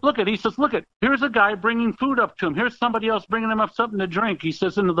 look at. He says, look at. Here's a guy bringing food up to him. Here's somebody else bringing him up something to drink. He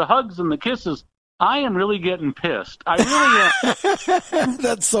says, into the hugs and the kisses, I am really getting pissed. I really am.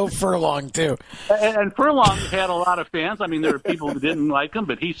 That's so Furlong, too. And Furlong had a lot of fans. I mean, there were people who didn't like him,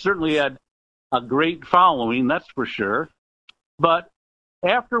 but he certainly had a great following, that's for sure. But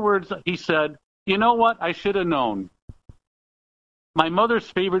afterwards, he said, you know what? I should have known. My mother's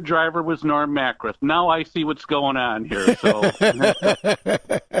favorite driver was Norm Mackereth. Now I see what's going on here. So,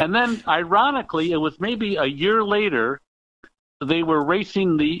 and then, ironically, it was maybe a year later, they were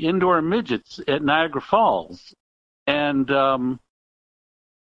racing the indoor midgets at Niagara Falls. And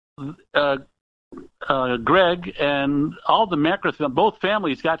Greg and all the Mackereth, both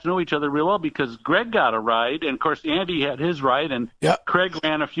families got to know each other real well because Greg got a ride. And, of course, Andy had his ride, and Craig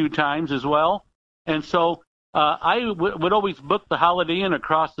ran a few times as well. And so I would always book the Holiday Inn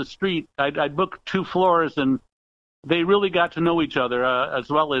across the street. I'd book 2 floors, and they really got to know each other as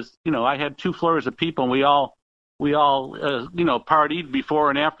well as, I had 2 floors of people, and we all partied before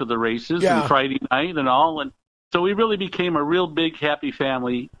and after the races and Friday night and all. And so we really became a real big, happy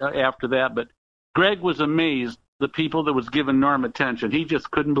family after that. But Greg was amazed, the people that was giving Norm attention. He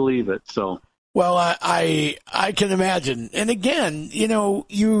just couldn't believe it. So, well, I can imagine. And again,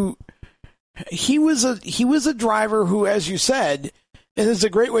 he was a driver who, as you said, and it's a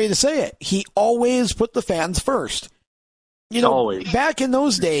great way to say it, he always put the fans first. Always. Back in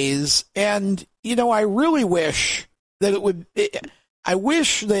those days, and, I really wish that it would, I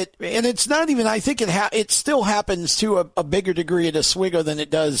wish that, and it's not even, I think it still happens to a bigger degree at Oswego than it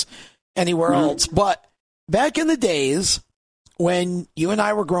does anywhere else. But back in the days when you and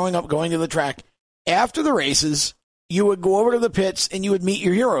I were growing up going to the track, after the races, you would go over to the pits and you would meet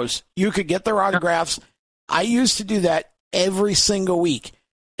your heroes. You could get their autographs. I used to do that every single week.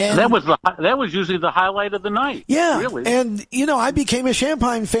 And that was usually the highlight of the night. Yeah. Really. And, I became a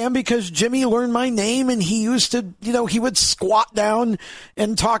Champagne fan because Jimmy learned my name, and he used to, he would squat down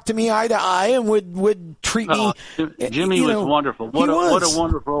and talk to me eye to eye and would treat me. Jimmy was wonderful. What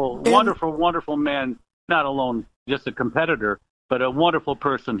a wonderful man. Not alone just a competitor, but a wonderful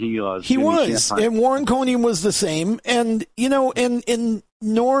person he was. He was. Champagne. And Warren Coney was the same. And, and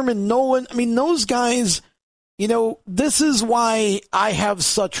Norm and Nolan, I mean, those guys, this is why I have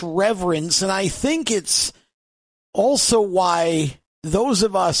such reverence, and I think it's also why those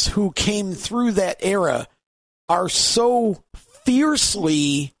of us who came through that era are so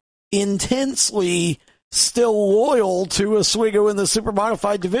fiercely, intensely still loyal to Oswego in the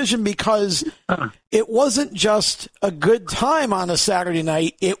Supermodified division, because it wasn't just a good time on a Saturday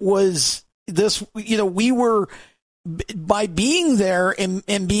night. It was this, we were... By being there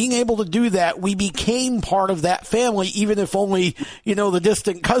and being able to do that, we became part of that family, even if only, the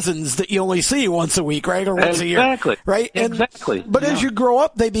distant cousins that you only see once a week, right? Or once a year. Right? Exactly. But as you grow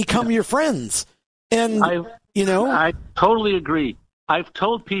up, they become your friends. And, I totally agree. I've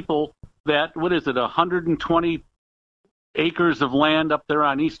told people that, 120 acres of land up there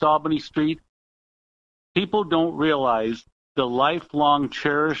on East Albany Street? People don't realize the lifelong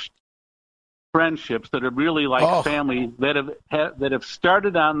cherished friendships that are really like family that have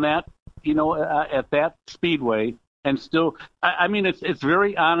started on that, at that speedway, and still, I mean, it's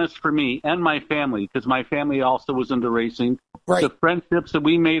very honest for me and my family, because my family also was into racing. Right. The friendships that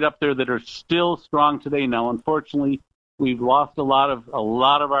we made up there that are still strong today. Now, unfortunately, we've lost a lot of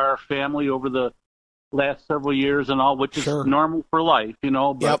our family over the last several years and all, which is normal for life,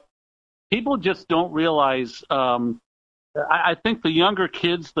 but people just don't realize I think the younger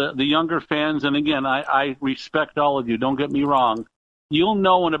kids, the younger fans, and again, I respect all of you. Don't get me wrong. You'll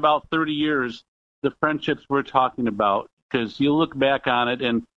know in about 30 years the friendships we're talking about, because you'll look back on it,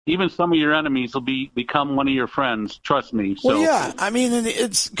 and even some of your enemies will become one of your friends. Trust me. So. Well, yeah. I mean,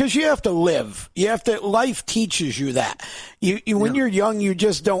 it's because you have to live. Life teaches you that. When you're young, you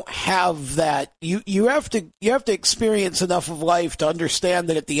just don't have that. You have to experience enough of life to understand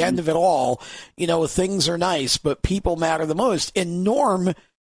that at the end of it all, things are nice, but people matter the most. And Norm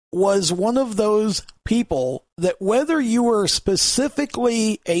was one of those people that, whether you were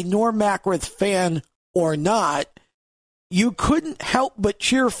specifically a Norm Mackereth fan or not, you couldn't help but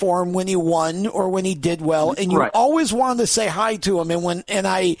cheer for him when he won or when he did well, and you always wanted to say hi to him. And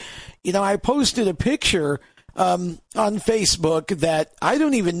I posted a picture on Facebook that I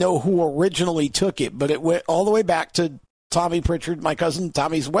don't even know who originally took it, but it went all the way back to Tommy Pritchard, my cousin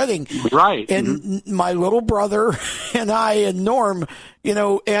Tommy's wedding, right? And my little brother and I and Norm,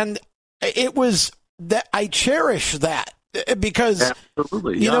 and it was that I cherish that. Because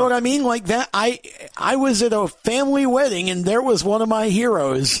you know what I mean? Like that, I was at a family wedding and there was one of my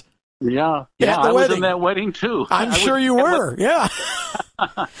heroes. Yeah, I was in that wedding too. I'm sure you were. Yeah.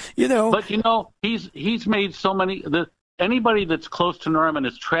 But he's made so many. Anybody that's close to Norm and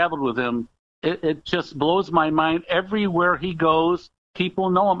has traveled with him, it just blows my mind. Everywhere he goes,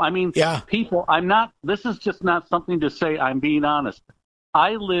 people know him. I mean, people. This is just not something to say. I'm being honest.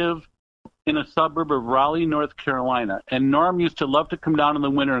 I live in a suburb of Raleigh, North Carolina, and Norm used to love to come down in the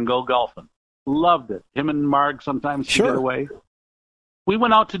winter and go golfing. Loved it. Him and Marg sometimes to get away. We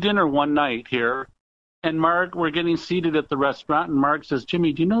went out to dinner one night here, and Marg, we're getting seated at the restaurant, and Marg says,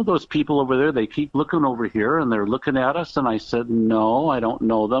 "Jimmy, do you know those people over there? They keep looking over here, and they're looking at us." And I said, "No, I don't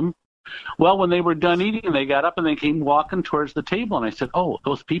know them." Well, when they were done eating, they got up and they came walking towards the table, and I said, "Oh,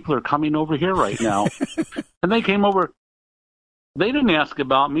 those people are coming over here right now." And they came over. They didn't ask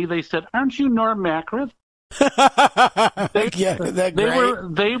about me. They said, "Aren't you Norm Mackereth?"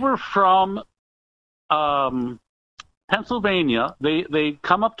 They were from Pennsylvania. They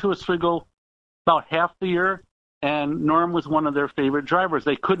come up to Oswego about half the year, and Norm was one of their favorite drivers.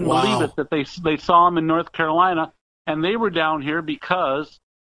 They couldn't believe it that they saw him in North Carolina, and they were down here because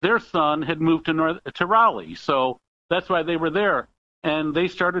their son had moved to Raleigh. So that's why they were there. And they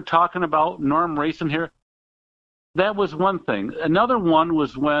started talking about Norm racing here. That was one thing. Another one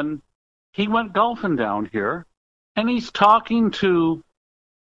was when he went golfing down here, and he's talking to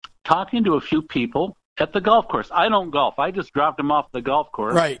a few people at the golf course. I don't golf. I just dropped him off the golf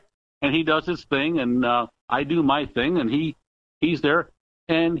course. Right. And he does his thing, and I do my thing, and he's there.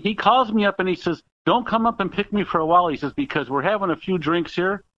 And he calls me up, and he says, "Don't come up and pick me for a while." He says, "Because we're having a few drinks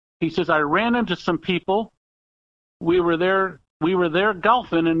here." He says, "I ran into some people. We were there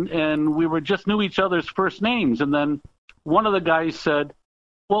golfing, and we were just knew each other's first names." And then one of the guys said,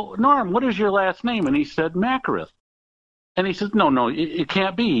 "Well, Norm, what is your last name?" And he said, "Mackereth." And he says, No, it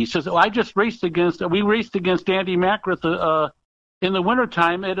can't be. He says, "I just we raced against Andy Mackereth in the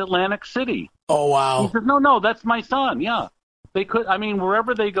wintertime at Atlantic City." Oh, wow. He says, No, that's my son. Yeah. They could,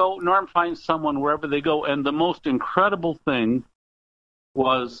 wherever they go, Norm finds someone wherever they go. And the most incredible thing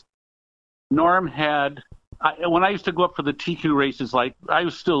was Norm had, when I used to go up for the TQ races, like I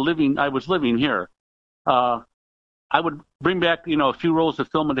was living here, I would bring back, a few rolls of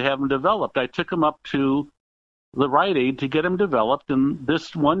film and to have them developed. I took them up to the Rite Aid to get them developed, and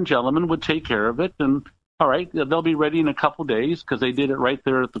this one gentleman would take care of it. And all right, they'll be ready in a couple days because they did it right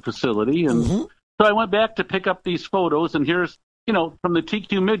there at the facility. And so I went back to pick up these photos, and here's, from the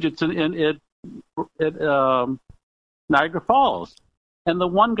TQ midgets at Niagara Falls. And the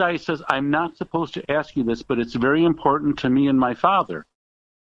one guy says, "I'm not supposed to ask you this, but it's very important to me and my father."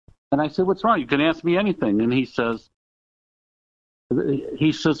 And I said, "What's wrong? You can ask me anything." And he says,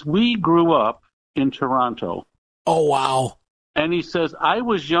 "We grew up in Toronto." Oh, wow. And he says, "I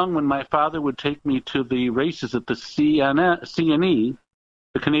was young when my father would take me to the races at the CNE,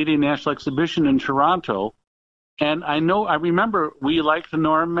 the Canadian National Exhibition in Toronto. And I remember we liked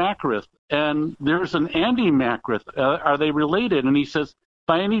Norm Mackereth. And there's an Andy Mackereth. Are they related?" And he says,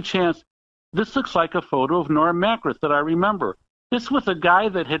 "By any chance, this looks like a photo of Norm Mackereth that I remember." This was a guy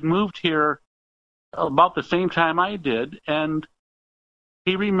that had moved here about the same time I did, and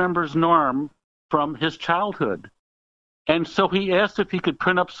he remembers Norm from his childhood. And so he asked if he could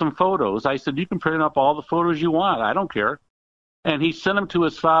print up some photos. I said, "You can print up all the photos you want. I don't care." And he sent them to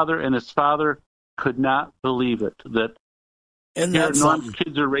his father, and his father could not believe it, that Norm's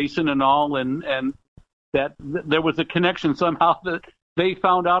kids are racing and all, and that there was a connection somehow that they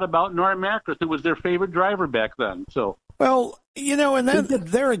found out about Norm Mackereth, who was their favorite driver back then. So, well, And then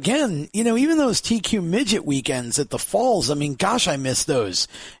there again, even those TQ midget weekends at the Falls, I mean, gosh, I miss those.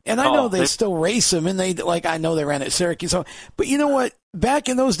 And I know they still race them, and I know they ran at Syracuse. But you know what? Back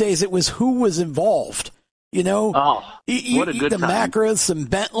in those days, it was who was involved. What a good the time. Mackereths and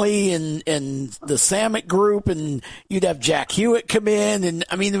Bentley and the Samet group, and you'd have Jack Hewitt come in, and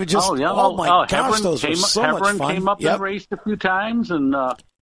I mean, it was just, gosh, those were so much fun. Came up and raced a few times, and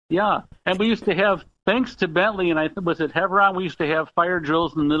and we used to have, thanks to Bentley, and I think was it Hebron, we used to have fire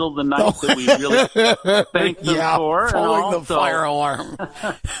drills in the middle of the night that we really thanked them for. Pulling the fire alarm.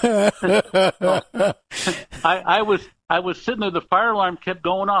 I was sitting there, the fire alarm kept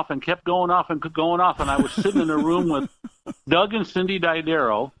going off, and I was sitting in a room with Doug and Cindy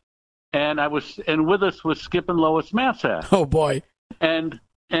Didero, and with us was Skip and Lois Massack. Oh, boy. And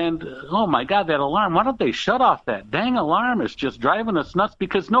oh, my God, that alarm, why don't they shut off that dang alarm? It's just driving us nuts,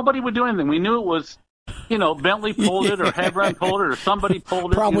 because nobody would do anything. We knew it was, Bentley pulled it, or Hebron pulled it, or somebody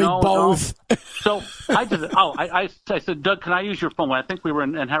pulled it. Probably both. So I just, I said, Doug, can I use your phone? I think we were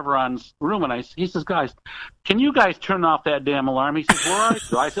in Hebron's room, and he says, guys, can you guys turn off that damn alarm? He says, where are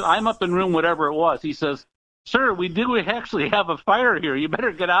you? I said, I'm up in room whatever it was. He says, sir, we actually have a fire here. You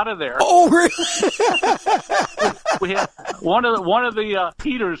better get out of there. Oh, really? We had one of the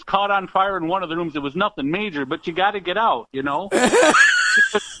heaters caught on fire in one of the rooms. It was nothing major, but you got to get out,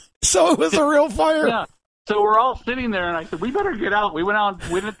 So it was a real fire. Yeah. So we're all sitting there, and I said, we better get out. We went out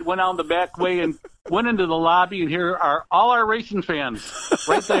the back way and went into the lobby, and here are all our racing fans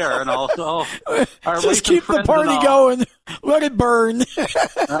right there, and also our just keep the party going. Let it burn.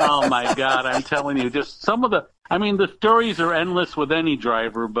 Oh, my God, I'm telling you, just some of the stories are endless with any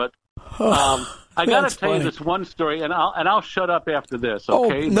driver, but I got to tell you this one story, and I'll shut up after this,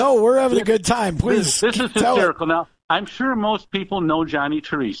 okay? Oh, no, we're having a good time. Please. This is hysterical. Now, I'm sure most people know Johnny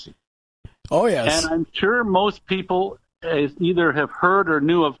Teresi. Oh, yes. And I'm sure most people either have heard or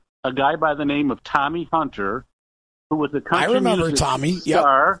knew of a guy by the name of Tommy Hunter, who was a country music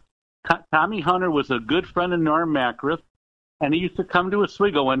star. Yep. Tommy Hunter was a good friend of Norm Mackereth, and he used to come to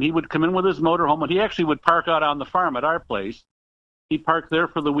Oswego, and he would come in with his motorhome, and he actually would park out on the farm at our place. He'd park there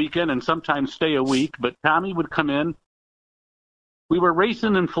for the weekend and sometimes stay a week, but Tommy would come in. We were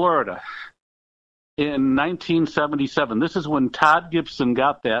racing in Florida in 1977. This is when Todd Gibson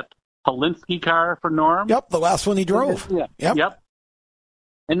got that Polinsky car for Norm. Yep, the last one he drove. Yeah. Yep.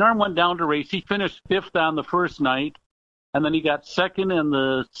 And Norm went down to race. He finished fifth on the first night, and then he got second in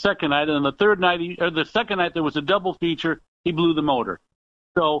the second night. And the third night, the second night, there was a double feature. He blew the motor.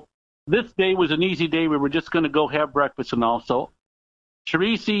 So this day was an easy day. We were just going to go have breakfast and all. So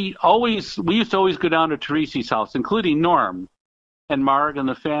Teresi we used to always go down to Teresi's house, including Norm and Marg and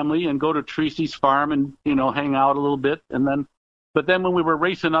the family, and go to Teresi's farm and, hang out a little bit. But then when we were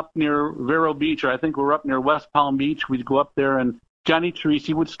racing up near Vero Beach, or I think we were up near West Palm Beach, we'd go up there and Johnny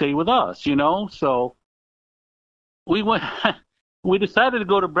Teresi would stay with us, So we went, we decided to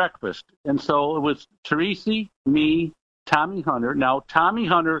go to breakfast. And so it was Teresi, me, Tommy Hunter. Now, Tommy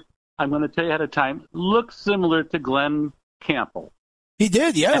Hunter, I'm going to tell you ahead of time, looks similar to Glenn Campbell. He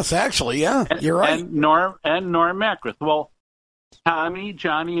did, yes, actually, yeah. You're right. And Norm Mackereth. Well, Tommy,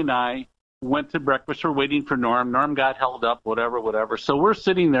 Johnny, and I went to breakfast. We're waiting for Norm. Norm got held up, whatever. So we're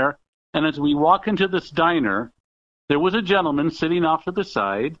sitting there, and as we walk into this diner, there was a gentleman sitting off to the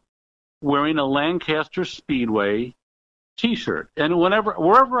side wearing a Lancaster Speedway T-shirt. And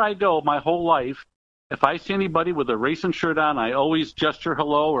wherever I go my whole life, if I see anybody with a racing shirt on, I always gesture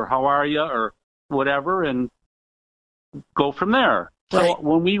hello or how are you or whatever and go from there. Right. So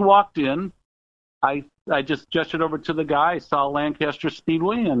when we walked in, I just gestured over to the guy. I saw Lancaster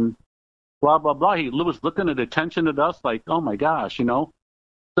Speedway and blah, blah, blah. He was looking at attention at us like, oh, my gosh,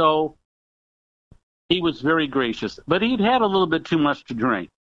 So he was very gracious. But he'd had a little bit too much to drink.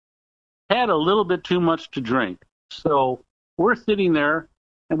 So we're sitting there,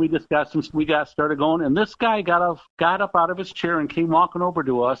 and we just got started going. And this guy got up out of his chair and came walking over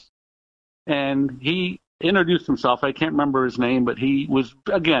to us. And he introduced himself. I can't remember his name, but he was,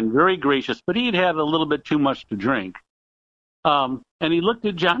 again, very gracious. But he'd had a little bit too much to drink. And he looked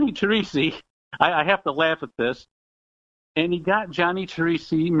at Johnny Teresi. I have to laugh at this. And he got Johnny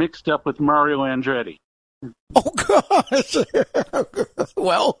Teresi mixed up with Mario Andretti. Oh, gosh.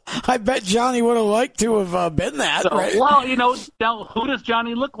 Well, I bet Johnny would have liked to have been that, right? Well, now who does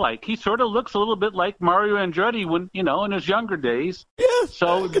Johnny look like? He sort of looks a little bit like Mario Andretti when, in his younger days. Yeah,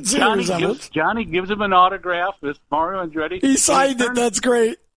 so Johnny gives him an autograph with Mario Andretti. He signed it. That's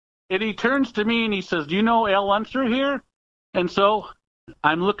great. And he turns to me and he says, do you know Al Unser here? And so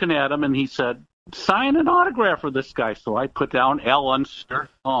I'm looking at him and he said, sign an autograph for this guy. So I put down Al Unser.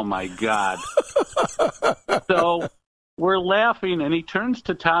 Oh, my God. So we're laughing, and he turns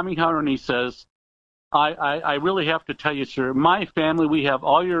to Tommy Hunter and he says, I really have to tell you, sir, my family, we have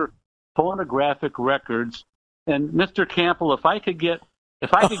all your phonographic records. And Mr. Campbell, if I could get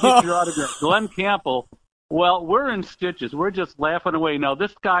your autograph, Glenn Campbell, well, we're in stitches. We're just laughing away. Now,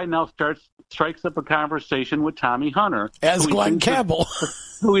 this guy strikes up a conversation with Tommy Hunter. As Glenn Campbell.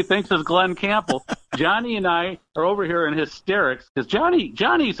 Who he thinks is Glenn Campbell. Johnny and I are over here in hysterics because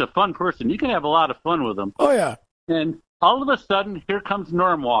Johnny's a fun person. You can have a lot of fun with him. Oh, yeah. And all of a sudden, here comes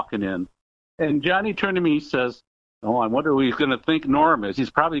Norm walking in. And Johnny turned to me and says, oh, I wonder who he's going to think Norm is. He's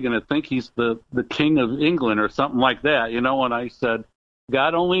probably going to think he's the king of England or something like that, And I said,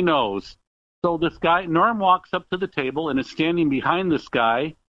 God only knows. So this guy, Norm walks up to the table and is standing behind this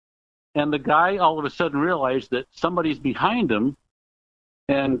guy. And the guy all of a sudden realized that somebody's behind him.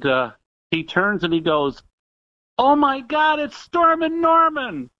 And he turns and he goes, oh, my God, it's Stormin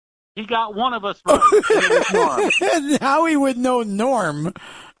Normin. He got one of us right. It was Norm. And how he would know Norm.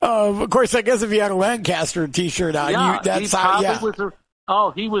 Of course, I guess if you had a Lancaster T-shirt on, that's how. Yeah.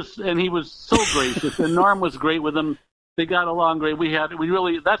 He was so gracious, and Norm was great with him. They got along great. We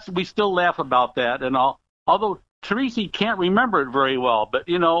still laugh about that, and although Teresi can't remember it very well, but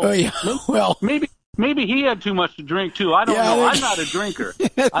maybe he had too much to drink too. I don't know. I'm not a drinker.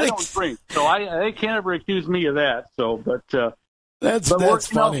 I don't drink, so they can't ever accuse me of that. So, but that's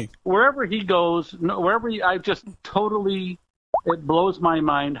funny. Wherever he goes, I just totally. It blows my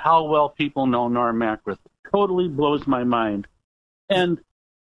mind how well people know Norm Mackereth. Totally blows my mind. And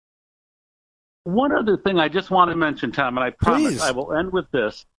one other thing I just want to mention, Tom, and I promise I will end with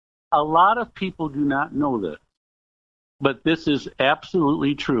this. A lot of people do not know this, but this is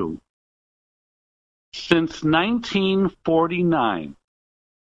absolutely true. Since 1949,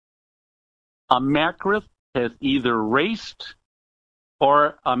 a Mackereth has either raced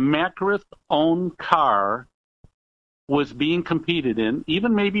or a Mackereth-owned car was being competed in,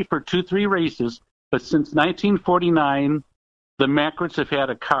 even maybe for 2-3 races, but since 1949, the Mackereths have had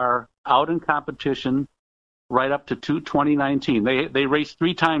a car out in competition right up to 2019. They raced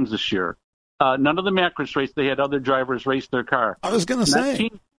 3 times this year. None of the Mackereths raced. They had other drivers race their car. I was going to say.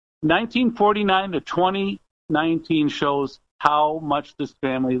 1949 to 2019 shows how much this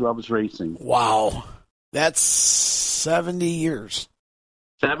family loves racing. Wow. That's 70 years.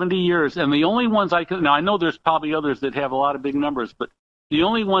 70 years, and the only ones now I know there's probably others that have a lot of big numbers, but the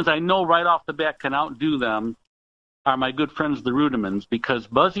only ones I know right off the bat can outdo them are my good friends, the Rudimans, because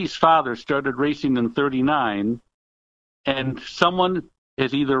Buzzy's father started racing in 39, and someone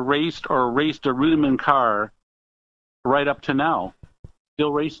has either raced a Rudiman car right up to now,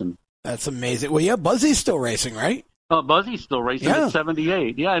 still racing. That's amazing. Well, yeah, Buzzy's still racing, right? Buzzy's still racing at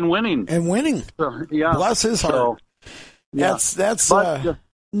 78, and winning. So, yeah. Bless his heart. So,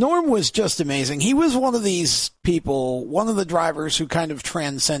 Norm was just amazing. He was one of these people, one of the drivers who kind of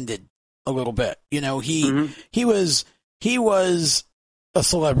transcended a little bit. He was a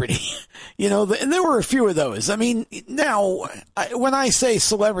celebrity, and there were a few of those. I mean, now when I say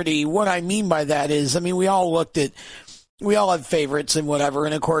celebrity, what I mean by that is, we all have favorites and whatever.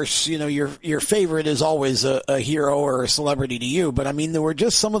 And of course, your favorite is always a hero or a celebrity to you. But there were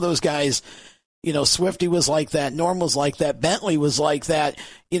just some of those guys. Swifty was like that. Norm was like that. Bentley was like that.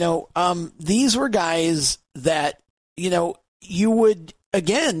 These were guys that, you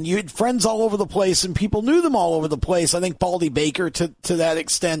had friends all over the place and people knew them all over the place. I think Baldy Baker to that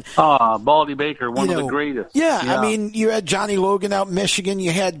extent. Baldy Baker, one of the greatest. Yeah. You had Johnny Logan out in Michigan. You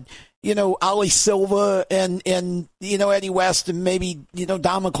had, Ollie Silva and Eddie West and maybe, Don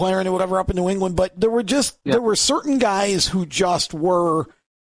McLaren or whatever up in New England. But there were certain guys who just were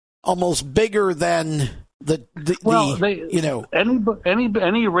almost bigger than any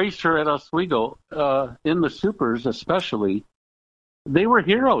racer at Oswego, in the supers especially, they were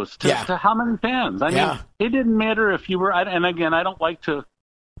heroes to how many fans? It didn't matter if you were, and again, I don't like to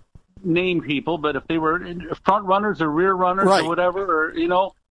name people, but if they were front runners or rear runners or whatever, or,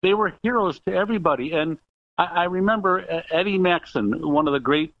 they were heroes to everybody. And I remember Eddie Maxson, one of the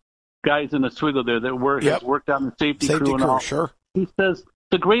great guys in Oswego there that has worked on the safety crew and all. Sure. He says,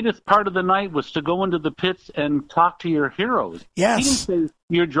 the greatest part of the night was to go into the pits and talk to your heroes. Yes. He didn't say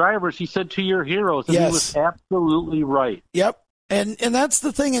your drivers, he said to your heroes. And he was absolutely right. Yep. And that's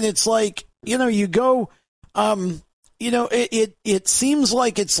the thing. And it's like, you go, it seems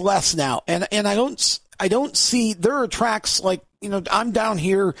like it's less now. And I don't see, there are tracks like, I'm down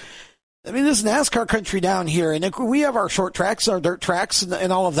here. This is NASCAR country down here, and we have our short tracks, our dirt tracks,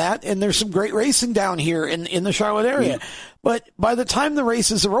 and all of that, and there's some great racing down here in the Charlotte area. But by the time the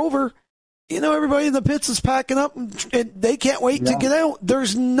races are over, everybody in the pits is packing up and they can't wait to get out.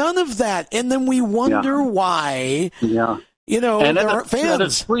 There's none of that. And then we wonder why, there aren't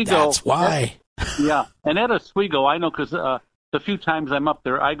fans. That's why. Yeah. And at Oswego, I know because the few times I'm up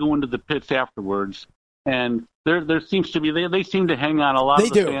there, I go into the pits afterwards. And there seems to be, they seem to hang on a lot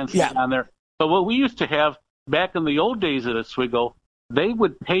of the fans on there. But what we used to have back in the old days at Oswego, they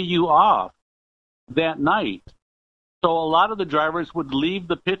would pay you off that night. So a lot of the drivers would leave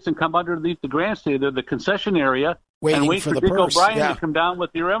the pits and come underneath the grandstand or the concession area and wait for Dick O'Brien to come down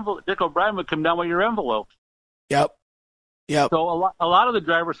with your envelope. Dick O'Brien would come down with your envelopes. Yep. So a lot of the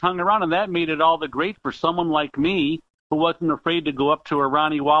drivers hung around, and that made it all the great for someone like me who wasn't afraid to go up to a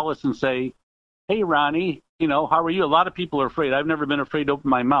Ronnie Wallace and say, "Hey, Ronnie, how are you?" A lot of people are afraid. I've never been afraid to open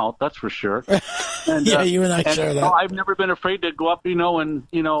my mouth, that's for sure. And, you and I share that. I've never been afraid to go up, hey,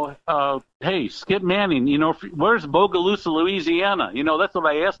 Skip Manning, where's Bogalusa, Louisiana? That's what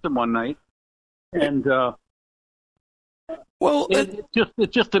I asked him one night. And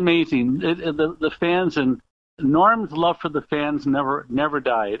it's just amazing. The fans and Norm's love for the fans never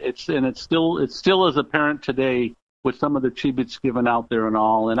died. It's still is apparent today with some of the tributes given out there and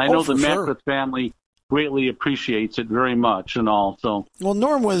all. And I know the Mackereth family greatly appreciates it very much and all. So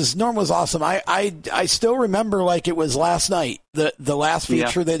Norm was awesome. I still remember like it was last night, the last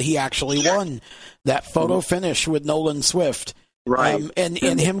feature that he actually won, that photo finish with Nolan Swift. Right. And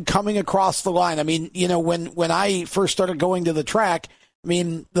him coming across the line. I mean, when I first started going to the track,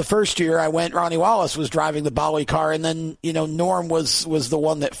 the first year I went, Ronnie Wallace was driving the Bowie car, and then, Norm was the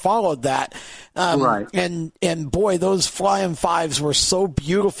one that followed that. Right. And boy, those flying fives were so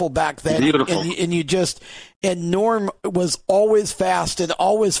beautiful back then. Beautiful. And Norm was always fast and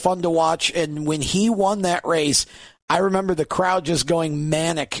always fun to watch. And when he won that race, I remember the crowd just going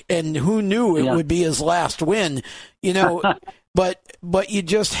manic, and who knew it would be his last win, but you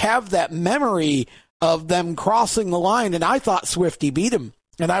just have that memory of them crossing the line, and I thought Swifty beat him.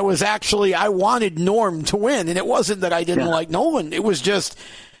 And I wanted Norm to win, and it wasn't that I didn't like Nolan. It was just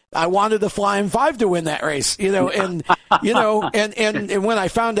I wanted the Flying Five to win that race, and when I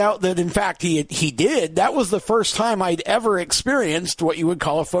found out that in fact he did, that was the first time I'd ever experienced what you would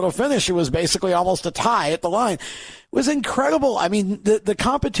call a photo finish. It was basically almost a tie at the line. It was incredible. I mean, the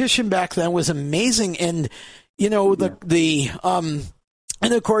competition back then was amazing, and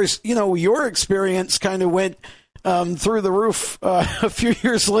and of course, your experience kind of went through the roof a few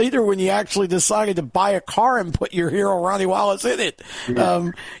years later when you actually decided to buy a car and put your hero Ronnie Wallace in it.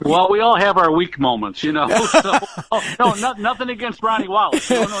 Well, we all have our weak moments, So, nothing against Ronnie Wallace.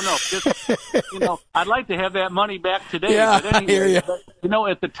 No. Just, I'd like to have that money back today. Yeah, but anyway, I hear you. But,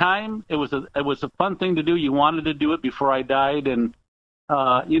 at the time, it was a fun thing to do. You wanted to do it before I died, and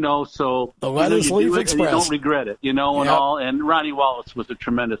so the Letters Leaf Express. And you don't regret it, and all. And Ronnie Wallace was a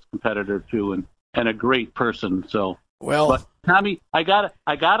tremendous competitor too, and a great person. So, but Tommy, I'm going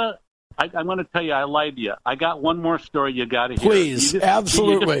to tell you, I lied to you. I got one more story you got to hear. Please,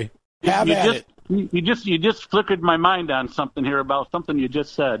 absolutely. Have at it. You just flickered my mind on something here about something you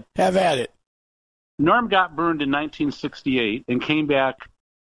just said. Have at it. Norm got burned in 1968 and came back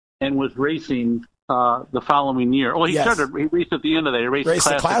and was racing the following year. Well, he raced at the end of that. He raced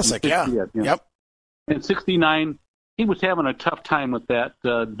the Classic, yeah. Yep. In 69, he was having a tough time with that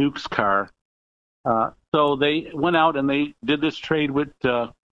Dukes car. So they went out and they did this trade with,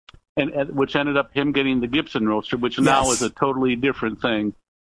 which ended up him getting the Gibson Roadster, which now is a totally different thing.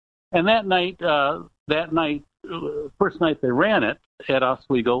 And that night, first night they ran it at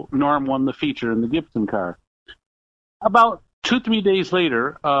Oswego, Norm won the feature in the Gibson car. About 2-3 days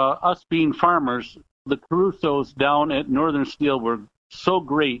later, us being farmers, the Carusos down at Northern Steel were so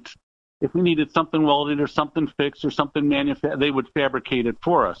great. If we needed something welded or something fixed or something manufactured, they would fabricate it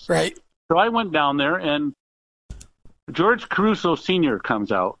for us. Right. So I went down there, and George Caruso Sr.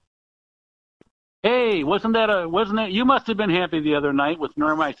 comes out. Hey, wasn't that you must have been happy the other night with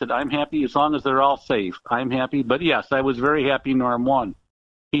Norm. I said, I'm happy as long as they're all safe. I'm happy. But yes, I was very happy Norm won.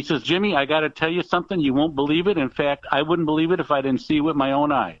 He says, Jimmy, I got to tell you something. You won't believe it. In fact, I wouldn't believe it if I didn't see it with my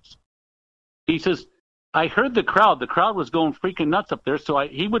own eyes. He says, I heard the crowd. The crowd was going freaking nuts up there. So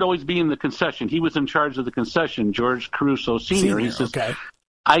he would always be in the concession. He was in charge of the concession, George Caruso Sr. He says, okay.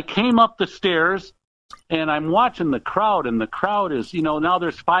 I came up the stairs, and I'm watching the crowd, and the crowd is, now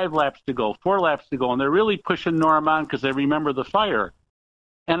there's 5 laps to go, 4 laps to go, and they're really pushing Norm on because they remember the fire.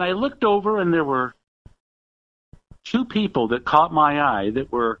 And I looked over, and there were 2 people that caught my eye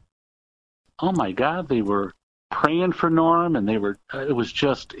that were, oh my God, they were praying for Norm, and it was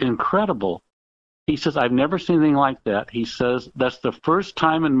just incredible. He says, I've never seen anything like that. He says, that's the first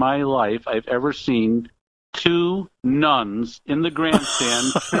time in my life I've ever seen 2 nuns in the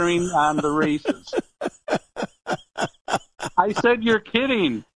grandstand cheering on the races. I said, "You're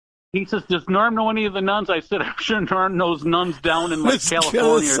kidding." He says, "Does Norm know any of the nuns?" I said, "I'm sure Norm knows nuns down in California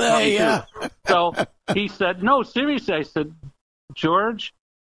or something." Yeah. So he said, "No, seriously." I said, "George,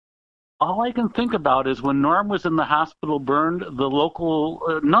 all I can think about is when Norm was in the hospital burned, the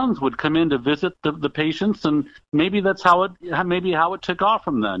local nuns would come in to visit the patients, and maybe that's how it took off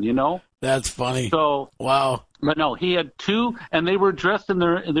from then, you know?" That's funny. So wow. But no, he had 2, and they were dressed in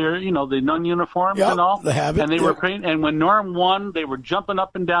their the nun uniforms and all. The habit. And they were praying. And when Norm won, they were jumping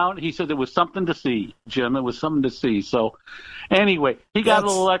up and down. He said it was something to see, Jim. It was something to see. So anyway, he got a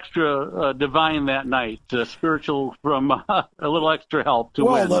little extra divine that night, spiritual from a little extra help to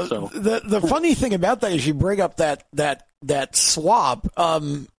win. The funny thing about that is you bring up that swap.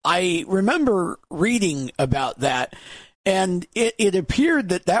 I remember reading about that. And it appeared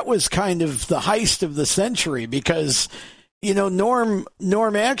that was kind of the heist of the century because, you know,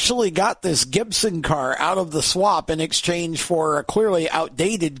 Norm actually got this Gibson car out of the swap in exchange for a clearly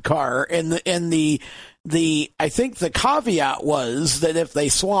outdated car. And the I think the caveat was that if they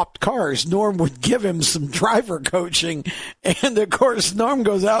swapped cars, Norm would give him some driver coaching. And of course, Norm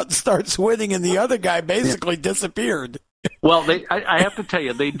goes out and starts winning, and the other guy basically disappeared. Well, I have to tell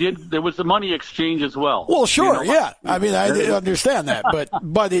you, they did. There was a money exchange as well. Well, sure, yeah. I mean, I understand that,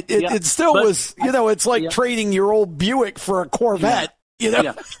 but it still was. You know, it's like trading your old Buick for a Corvette. You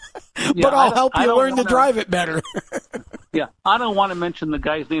know, but I'll help you learn to drive it better. Yeah, I don't want to mention the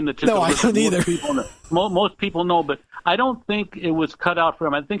guy's name that took No, I don't either. Most people know, but I don't think it was cut out for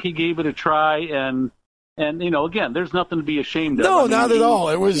him. I think he gave it a try, and you know, again, there's nothing to be ashamed of. No, not at all.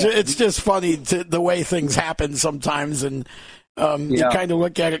 It's just funny the way things happen sometimes, and you kind of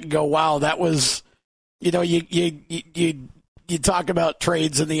look at it and go, "Wow, that was," you know, you talk about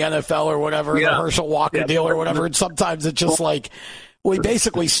trades in the NFL or whatever, the Herschel Walker deal or whatever, and sometimes it's just like, we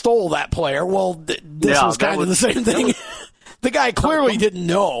basically stole that player. Well, this was kind of the same thing. The guy clearly didn't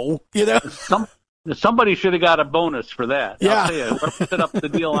know, you know. Somebody should have got a bonus for that. Yeah. I'll tell you, let's set up the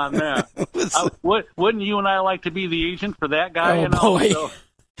deal on that. Wouldn't you and I like to be the agent for that guy? Oh, you know? boy. So.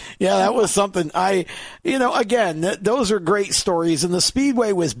 Yeah, that was something. Again, those are great stories, and the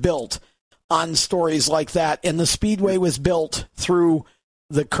Speedway was built on stories like that, and the Speedway was built through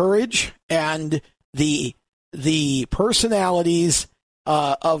the courage and the personalities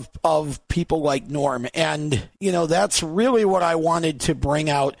of people like Norm. And, you know, that's really what I wanted to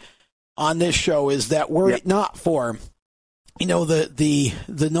bring out on this show, is that were it not for, you know, the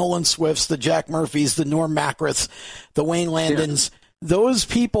Nolan Swifts, the Jack Murphys, the Norm Mackereths, the Wayne Landons, those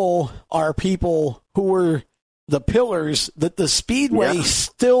people are people who were the pillars that the Speedway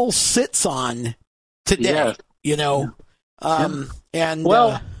still sits on today, you know. And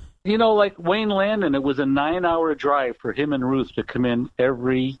you know, like Wayne Landon, it was a 9-hour drive for him and Ruth to come in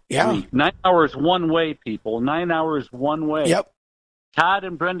every week. 9 hours one way, people. 9 hours one way. Yep. Todd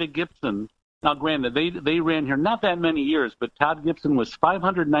and Brenda Gibson, now granted, they ran here not that many years, but Todd Gibson was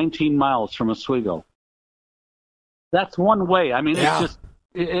 519 miles from Oswego. That's one way. I mean, it's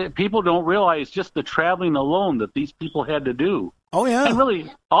just, people don't realize just the traveling alone that these people had to do. Oh, yeah. And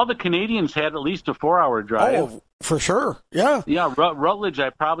really, all the Canadians had at least a 4-hour drive. Oh, for sure. Yeah. Yeah, Rutledge,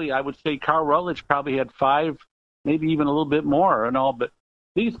 I would say Carl Rutledge probably had 5, maybe even a little bit more and all, but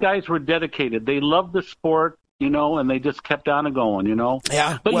these guys were dedicated. They loved the sport, you know, and they just kept on going, you know.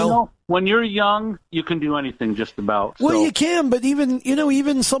 Yeah. But, you know, when you're young, you can do anything just about. Well, you can, but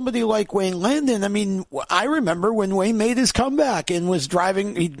even somebody like Wayne Landon, I mean, I remember when Wayne made his comeback and was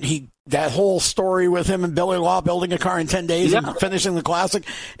driving, he that whole story with him and Billy Law building a car in 10 days and finishing the Classic.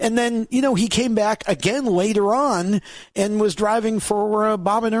 And then, you know, he came back again later on and was driving for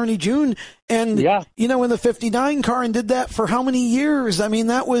Bob and Ernie June. And, you know, in the 59 car, and did that for how many years? I mean,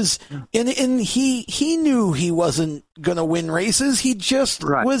 that was, and he knew he wasn't going to win races. He just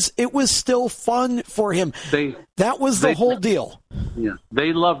it was still fun for him. That was the whole deal. Yeah,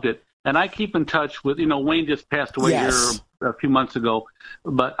 they loved it. And I keep in touch with, you know, Wayne just passed away here a few months ago,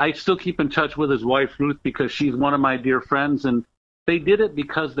 but I still keep in touch with his wife, Ruth, because she's one of my dear friends, and they did it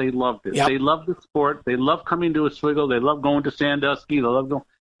because they loved it. Yep. They loved the sport. They loved coming to Oswego. They loved going to Sandusky. They loved going,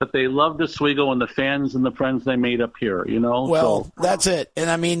 but they loved Oswego and the fans and the friends they made up here, you know? Well, that's it. And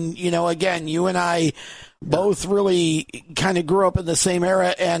I mean, you know, again, you and I both really kind of grew up in the same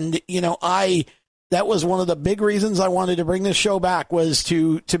era, and, you know, that was one of the big reasons I wanted to bring this show back, was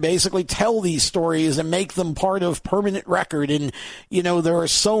to basically tell these stories and make them part of permanent record. And, there are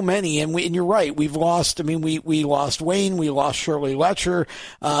so many, and you're right. We've lost, we lost Wayne, we lost Shirley Letcher,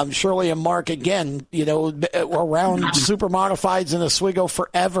 Shirley and Mark again, around Supermodifieds and Oswego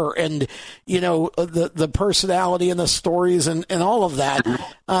forever. And, the personality and the stories and all of that,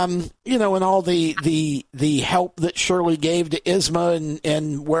 and all the help that Shirley gave to ISMA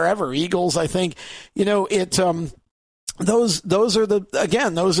and wherever, Eagles, I think. Those are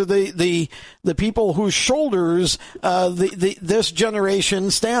the people whose shoulders this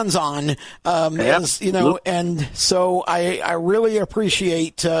generation stands on, and so I really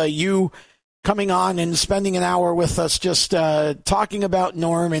appreciate you coming on and spending an hour with us, just talking about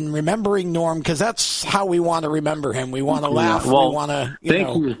Norm and remembering Norm, because that's how we want to remember him. We want to laugh. Well, we want to.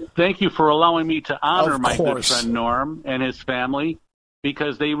 Thank you for allowing me to honor my good friend Norm and his family,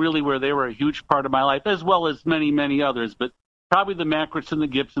 because they really were. They were a huge part of my life, as well as many, many others. But probably the Mackereths and the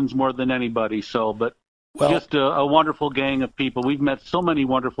Gibsons more than anybody. So, but just a wonderful gang of people. We've met so many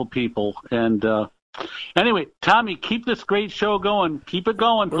wonderful people, and. Anyway, Tommy, keep this great show going. Keep it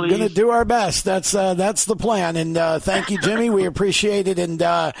going, please. We're going to do our best. That's the plan. And thank you, Jimmy. We appreciate it. And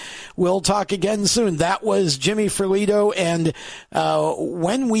we'll talk again soon. That was Jimmy Ferlito. And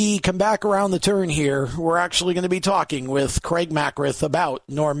when we come back around the turn here, we're actually going to be talking with Craig Mackereth about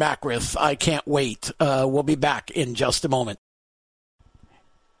Norm Mackereth. I can't wait. We'll be back in just a moment.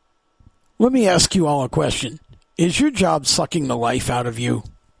 Let me ask you all a question. Is your job sucking the life out of you?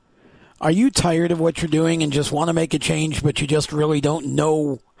 Are you tired of what you're doing and just want to make a change, but you just really don't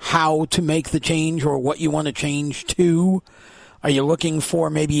know how to make the change or what you want to change to? Are you looking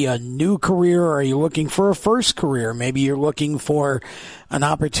for maybe a new career, or are you looking for a first career? Maybe you're looking for an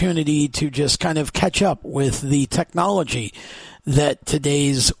opportunity to just kind of catch up with the technology that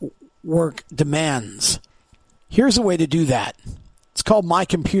today's work demands. Here's a way to do that. It's called My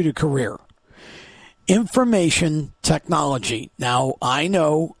Computer Career. Information technology. Now, I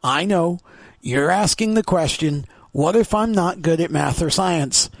know, you're asking the question, what if I'm not good at math or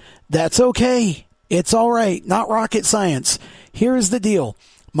science? That's okay. It's all right. Not rocket science. Here's the deal.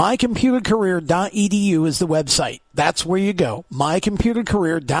 mycomputercareer.edu is the website. That's where you go.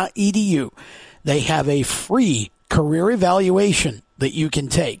 mycomputercareer.edu. They have a free career evaluation that you can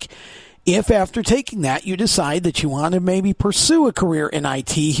take. If after taking that you decide that you want to maybe pursue a career in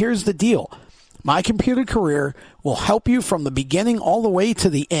IT, here's the deal. My Computer Career will help you from the beginning all the way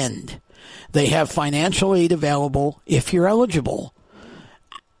to the end. They have financial aid available if you're eligible,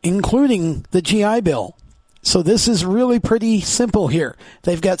 including the GI Bill. So this is really pretty simple here.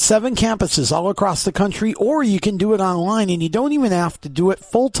 They've got 7 campuses all across the country, or you can do it online, and you don't even have to do it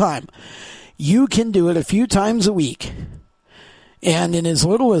full time. You can do it a few times a week. And in as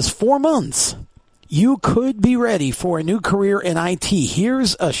little as 4 months, you could be ready for a new career in IT.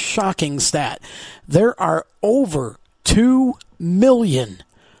 Here's a shocking stat. There are over 2 million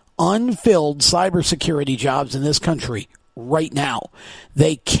unfilled cybersecurity jobs in this country right now.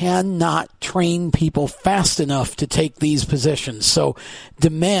 They cannot train people fast enough to take these positions. So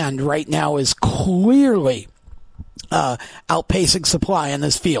demand right now is clearly outpacing supply in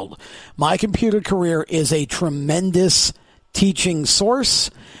this field. My Computer Career is a tremendous teaching source.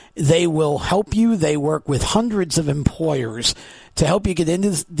 They will help you. They work with hundreds of employers to help you get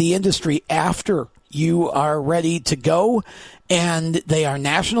into the industry after you are ready to go, and they are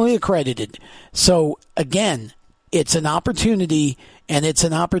nationally accredited. So, again, it's an opportunity, and it's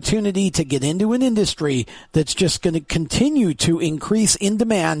an opportunity to get into an industry that's just going to continue to increase in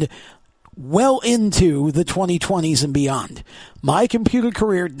demand well into the 2020s and beyond.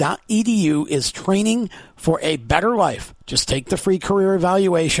 mycomputercareer.edu is training for a better life. Just take the free career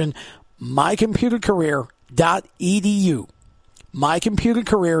evaluation. mycomputercareer.edu.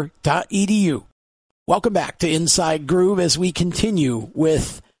 mycomputercareer.edu. Welcome back to Inside Groove as we continue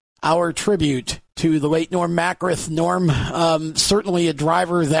with our tribute to the late Norm Mackereth. Norm, certainly a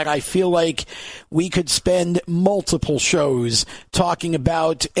driver that I feel like we could spend multiple shows talking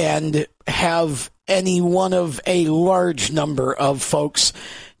about and have any one of a large number of folks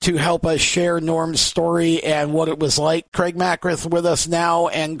to help us share Norm's story and what it was like. Craig Mackereth with us now.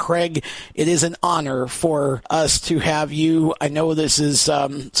 And Craig, it is an honor for us to have you. I know this is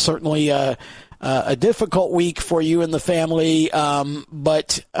certainly a difficult week for you and the family,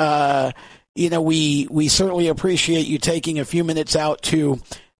 but we certainly appreciate you taking a few minutes out to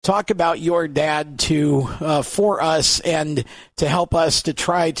talk about your dad for us and to help us to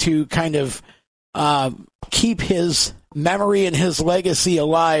try to kind of keep his memory and his legacy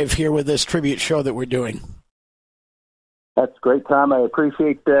alive here with this tribute show that we're doing. That's great, Tom. I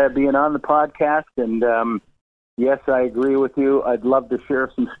appreciate being on the podcast, and yes, I agree with you. I'd love to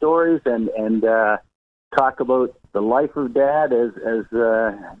share some stories and talk about the life of Dad. As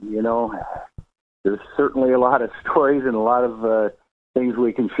you know, there's certainly a lot of stories and a lot of things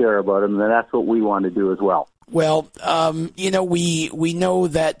we can share about him, and that's what we want to do as well. Well, we know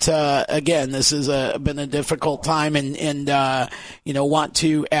that, again, this has been a difficult time, and want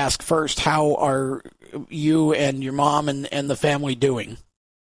to ask first, how are you and your mom and the family doing?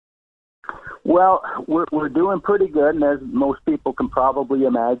 Well, we're doing pretty good, and as most people can probably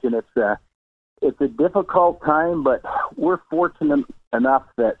imagine, it's a difficult time, but we're fortunate enough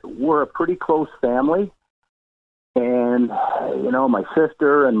that we're a pretty close family. And, my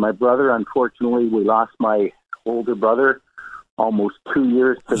sister and my brother, unfortunately, we lost my older brother almost 2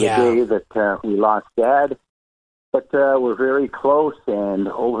 years to the day that we lost Dad. But we're very close, and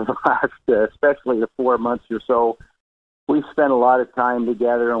over the last, especially the 4 months or so, we've spent a lot of time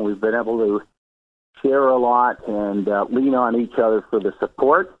together, and we've been able to share a lot and lean on each other for the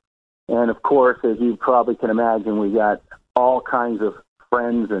support. And, of course, as you probably can imagine, we got all kinds of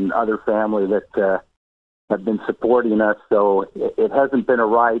friends and other family that have been supporting us. So it hasn't been a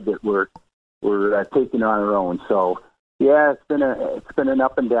ride that we're taking on our own. So, yeah, it's been an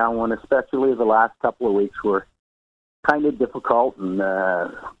up and down one, especially the last couple of weeks were kind of difficult and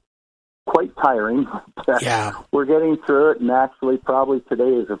quite tiring. We're getting through it, and actually probably today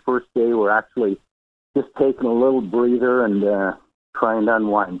is the first day we're actually just taking a little breather and trying to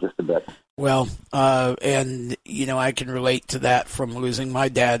unwind just a bit. Well, and, I can relate to that from losing my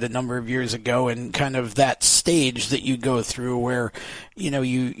dad a number of years ago, and kind of that stage that you go through where,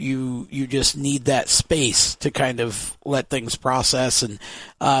 you just need that space to kind of let things process. And,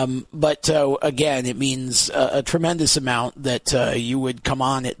 but again, it means a tremendous amount that you would come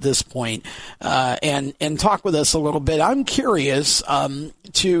on at this point, and talk with us a little bit. I'm curious,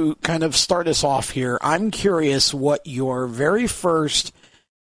 to kind of start us off here. I'm curious what your very first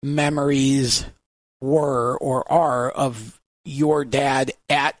memories were or are of your dad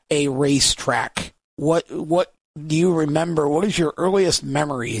at a racetrack. What do you remember? What is your earliest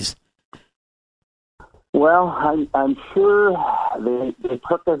memories? Well, I'm sure they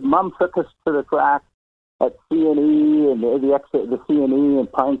took us. Mom took us to the track at C&E and the exit the C&E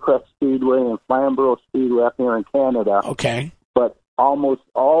and Pinecrest Speedway and Flamborough Speedway up here in Canada. Okay, but almost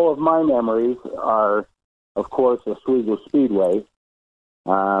all of my memories are, of course, Oswego Speedway.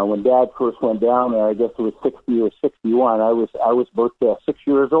 When Dad first went down there, I guess it was 60 or 61. I was about 6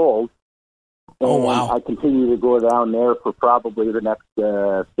 years old. And oh, wow. I continued to go down there for probably the next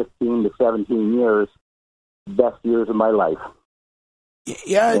 15 to 17 years, best years of my life.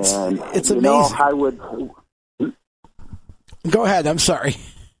 Yeah, it's amazing. I would... Go ahead, I'm sorry.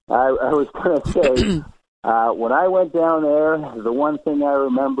 I was going to say, when I went down there, the one thing I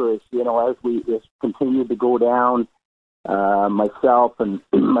remember is, as we continued to go down, myself and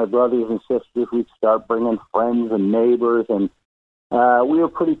my brothers and sisters, we'd start bringing friends and neighbors, and we were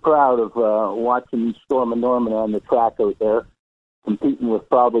pretty proud of watching Stormin Normin on the track out there, competing with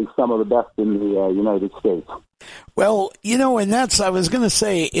probably some of the best in the United States. Well, and I was going to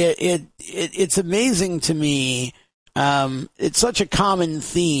say, it's amazing to me. It's such a common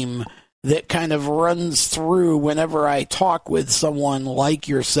theme that kind of runs through whenever I talk with someone like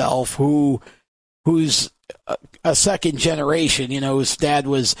yourself who's a second generation, whose dad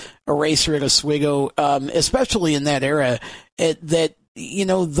was a racer at Oswego, especially in that era, that,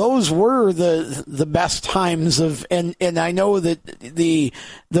 those were the best times of, and I know that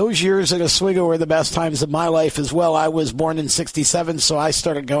those years at Oswego were the best times of my life as well. I was born in 67, so I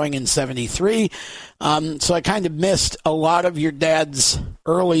started going in 73. So I kind of missed a lot of your dad's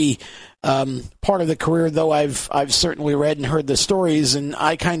early part of the career, though I've certainly read and heard the stories, and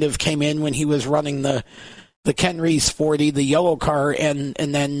I kind of came in when he was running the Ken Reese 40, the yellow car, and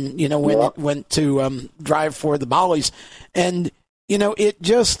then, it went to drive for the Bollies. And,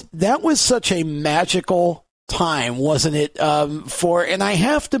 that was such a magical time, wasn't it? And I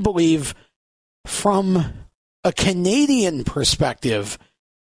have to believe from a Canadian perspective,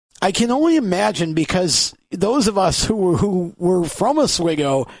 I can only imagine, because those of us who were from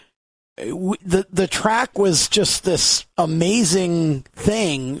Oswego, the track was just this amazing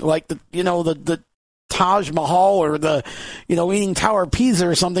thing, like the Taj Mahal or the Leaning Tower of Pisa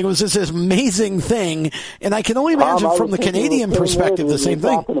or something. It was just this amazing thing, and I can only imagine from the Canadian perspective the same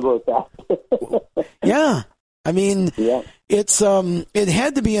thing. About that. Yeah, I mean, it's it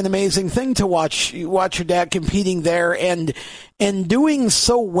had to be an amazing thing to watch your dad competing there and doing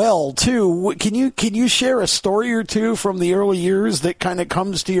so well too. Can you share a story or two from the early years that kind of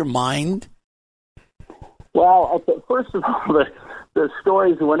comes to your mind? Well, first of all, the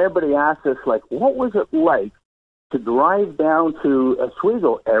stories, when everybody asks us, like, what was it like to drive down to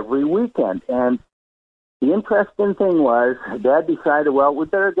Oswego every weekend? And the interesting thing was, Dad decided, well, we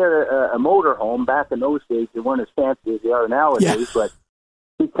better get a motorhome. Back in those days, they weren't as fancy as they are nowadays, but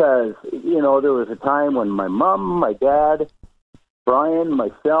because, there was a time when my mom, my dad, Brian,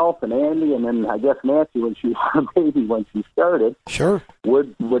 myself, and Andy, and then I guess Nancy, when she was a baby, when she started, sure,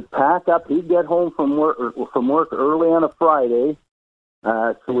 would pack up. He'd get home from work early on a Friday,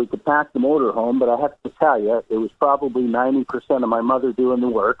 so we could pack the motorhome. But I have to tell you, it was probably 90% of my mother doing the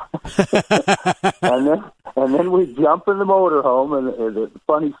work. and then we'd jump in the motorhome, and the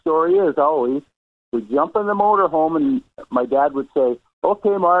funny story is always we'd jump in the motorhome, and my dad would say,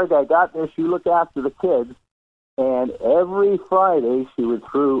 "Okay, Marg, I got this. You look after the kids." And every Friday, she would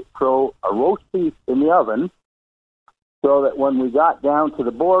throw a roast beef in the oven so that when we got down to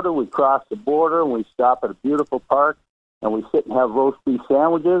the border, we'd cross the border and we'd stop at a beautiful park and we'd sit and have roast beef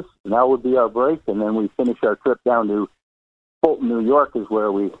sandwiches. And that would be our break. And then we'd finish our trip down to Fulton, New York is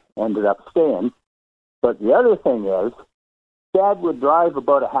where we ended up staying. But the other thing is, Dad would drive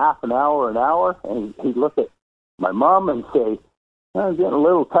about a half an hour, and he'd look at my mom and say, "I'm getting a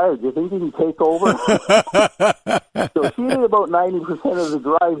little tired. Do you think you can take over?" So she did about 90% of the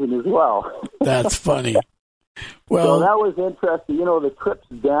driving as well. That's funny. Well, so that was interesting. The trips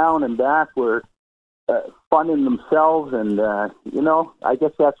down and back were fun in themselves, and, I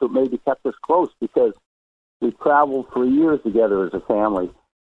guess that's what maybe kept us close, because we traveled for years together as a family.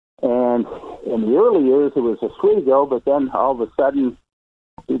 And in the early years, it was Oswego, but then all of a sudden,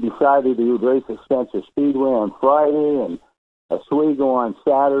 we decided he would race at Spencer Speedway on Friday, and Oswego on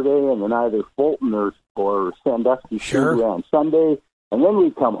Saturday, and then either Fulton or Sandusky Speedway on Sunday, and then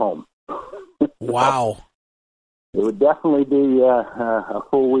we'd come home. Wow. It would definitely be a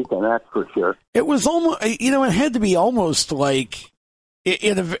full weekend, that's for sure. It was almost, it had to be almost like,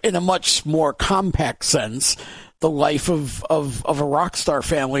 in a much more compact sense, the life of a rock star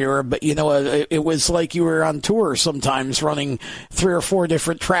family, it was like you were on tour sometimes, running 3 or 4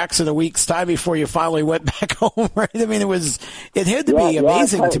 different tracks in a week's time before you finally went back home, right? I mean, it had to be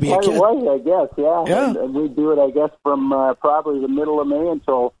amazing to be a kid. Was, I guess, yeah. And we'd do it, I guess, from probably the middle of May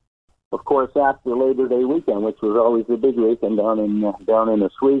until, of course, after Labor Day weekend, which was always the big weekend down in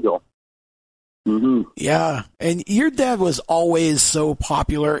Oswego. Mm-hmm. Yeah, and your dad was always so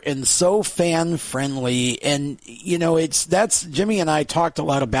popular and so fan friendly, and that's Jimmy and I talked a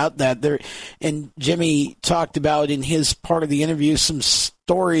lot about that there, and Jimmy talked about in his part of the interview some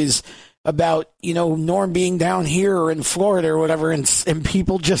stories about Norm being down here or in Florida or whatever, and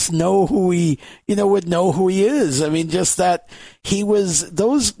people just know who he would know who he is. I mean, just that he was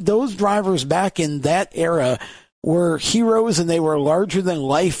those drivers back in that era were heroes, and they were larger than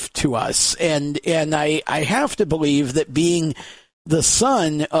life to us. And I have to believe that being the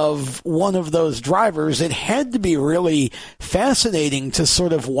son of one of those drivers, it had to be really fascinating to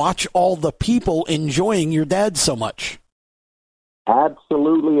sort of watch all the people enjoying your dad so much.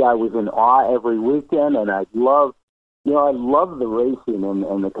 Absolutely. I was in awe every weekend, and I love the racing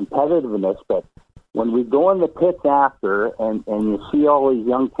and the competitiveness, but when we go in the pits after and you see all these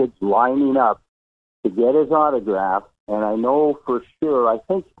young kids lining up to get his autograph, and I know for sure, I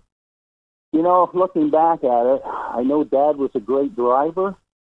think, looking back at it, I know Dad was a great driver,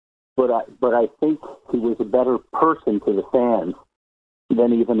 but I think he was a better person to the fans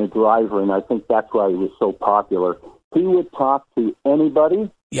than even a driver, and I think that's why he was so popular. He would talk to anybody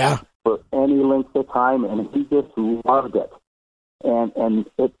for any length of time, and he just loved it. And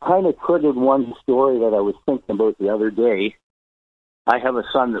it kind of triggered one story that I was thinking about the other day. I have a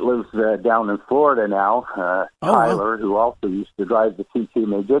son that lives down in Florida now, Tyler, who also used to drive the T2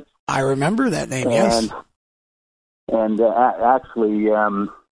 midgets. I remember that name, yes. And actually,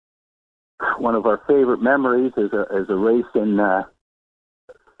 one of our favorite memories is a race in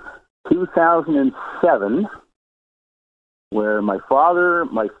 2007, where my father,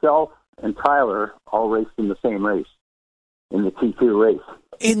 myself, and Tyler all raced in the same race, in the T2 race.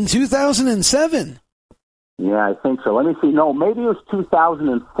 In 2007? Yeah, I think so. Let me see. No, maybe it was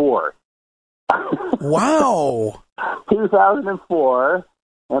 2004. Wow. 2004,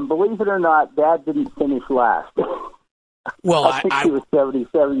 and believe it or not, Dad didn't finish last. Well, I think he was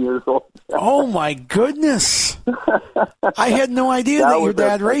 77 years old. Oh, my goodness. I had no idea that your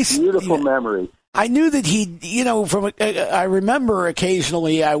dad raced. Beautiful memory. I knew that he, I remember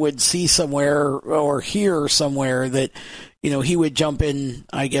occasionally I would see somewhere or hear somewhere that, he would jump in,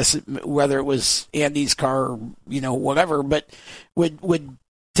 I guess, whether it was Andy's car or, whatever, but would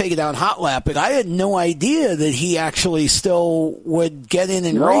take it down hot lap. But I had no idea that he actually still would get in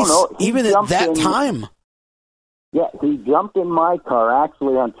and race, even at that time. Yeah, he jumped in my car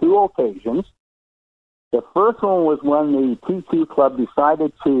actually on 2 occasions. The first one was when the TQ Club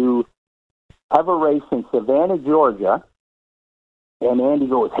decided to have a race in Savannah, Georgia. And Andy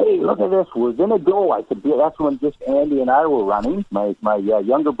goes, "Hey, look at this. We're going to go." I said, "Yeah." That's when just Andy and I were running, my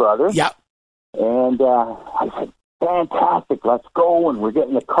younger brother. Yep. And I said, "Fantastic, let's go." And we're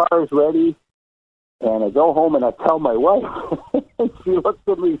getting the cars ready. And I go home and I tell my wife. And she looks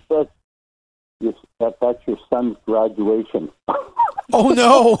at me and says, "That's your son's graduation." Oh,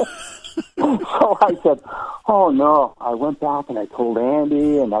 no. So I said, "Oh, no." I went back and I told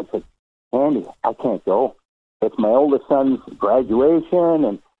Andy, and I said, "Andy, I can't go. It's my oldest son's graduation."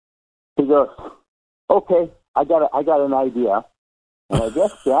 And he goes, "Okay, I got an idea." And I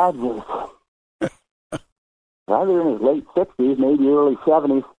guess Dad was either in his late 60s, maybe early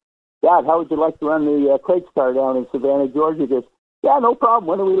 70s. "Dad, how would you like to run the Craig's car down in Savannah, Georgia?" He goes, "Yeah, no problem.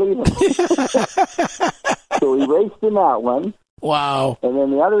 When are we leaving?" So he raced in that one. Wow. And then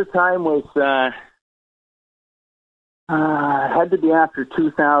the other time was had to be after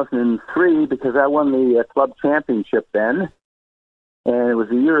 2003 because I won the club championship then. And it was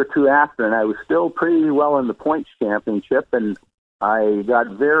a year or two after, and I was still pretty well in the points championship, and I got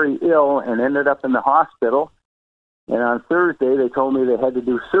very ill and ended up in the hospital. And on Thursday, they told me they had to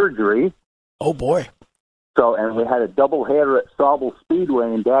do surgery. Oh, boy. So, and we had a doubleheader at Sauble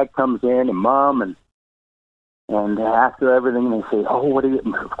Speedway, and Dad comes in, and Mom, and after everything, they say, "Oh, what are you?"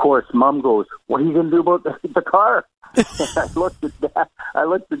 Of course, Mom goes, "What are you going to do about the car?" I looked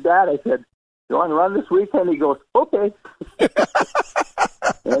at Dad. I said, "You want to run this weekend?" He goes, "Okay."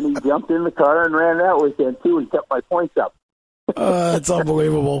 And he jumped in the car and ran that weekend too, and kept my points up. That's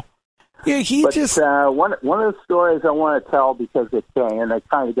unbelievable. Yeah, one of the stories I want to tell because it's and I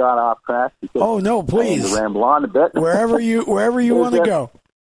kind of got off track. Oh no, please I had to ramble on a bit. Wherever you want to go.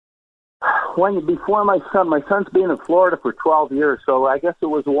 Before my son's been in Florida for 12 years, so I guess it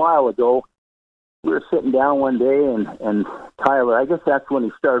was a while ago. We were sitting down one day, and Tyler, I guess that's when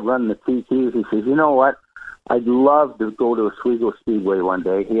he started running the TTs. He says, "You know what? I'd love to go to Oswego Speedway one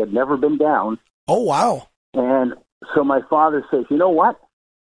day." He had never been down. Oh, wow. And so my father says, "You know what?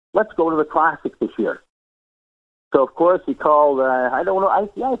 Let's go to the Classic this year." So, of course, he called, I don't know, I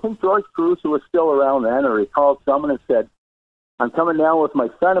think George Caruso was still around then, or he called someone and said, "I'm coming down with my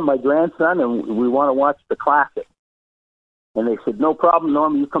son and my grandson, and we want to watch the Classic." And they said, "No problem,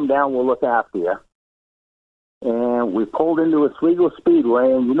 Norm, you come down, we'll look after you." And we pulled into Oswego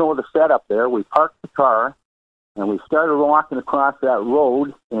Speedway, and you know the setup there. We parked the car, and we started walking across that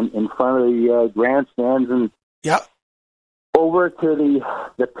road in front of the grandstands and yep. over to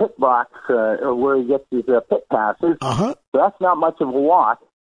the pit box where you get these pit passes. Uh-huh. So that's not much of a walk.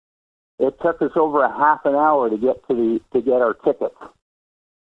 It took us over a half an hour to get get our tickets.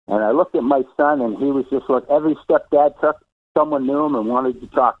 And I looked at my son, and he was just like, every step Dad took, someone knew him and wanted to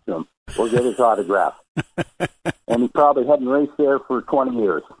talk to him or get his autograph. And he probably hadn't raced there for 20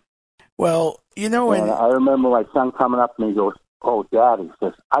 years. Well, you know, and I remember my son coming up and he goes, "Oh, Dad," he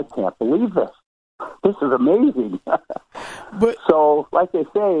says, "I can't believe this. This is amazing." But so, like they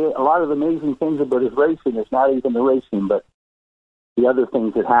say, a lot of the amazing things about his racing is not even the racing, but the other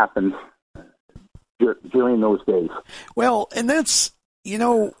things that happened during those days. Well, and that's, you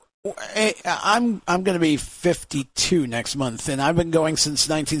know, I'm going to be 52 next month, and I've been going since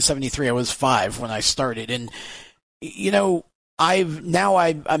 1973. I was 5 when I started, and you know, I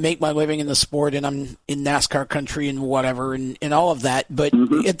make my living in the sport, and I'm in NASCAR country and whatever, and all of that. But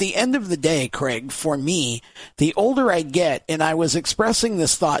at the end of the day, Craig, for me, the older I get, and I was expressing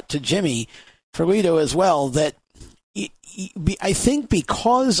this thought to Jimmy Ferlito as well, that I think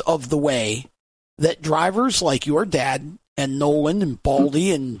because of the way that drivers like your dad and Nolan and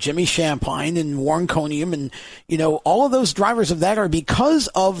Baldy and Jimmy Champagne and Warren Conium and, you know, all of those drivers of that are because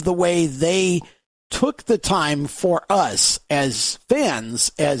of the way they took the time for us as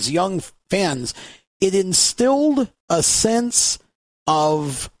fans, as young fans. It instilled a sense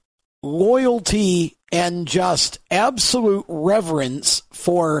of loyalty and just absolute reverence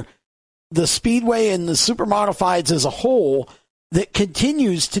for the Speedway and the Supermodifieds as a whole that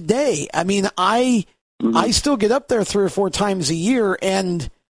continues today. I mean, I still get up there 3 or 4 times a year, and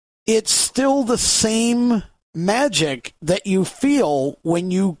it's still the same magic that you feel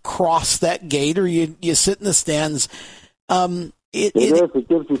when you cross that gate or you sit in the stands. It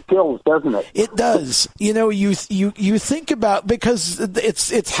gives you chills, doesn't it? It does. You know, you think about, because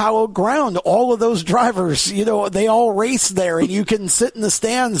it's hallowed ground. All of those drivers, you know, they all race there, and you can sit in the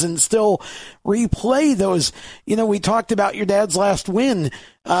stands and still replay those. You know, we talked about your dad's last win.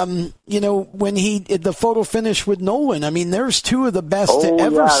 You know, when he did the photo finish with Nolan. I mean, there's 2 of the best to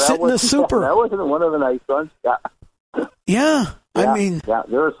ever sit in a Super. That wasn't one of the nice ones. Yeah. Yeah. Yeah, I mean, there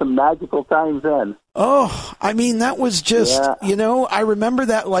were some magical times then. Oh, I mean, that was just, I remember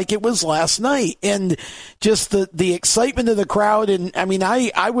that like it was last night, and just the excitement of the crowd. And I mean,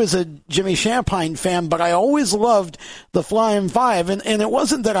 I was a Jimmy Champagne fan, but I always loved the Flying Five. And it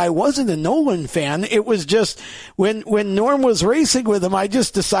wasn't that I wasn't a Nolan fan. It was just when Norm was racing with him, I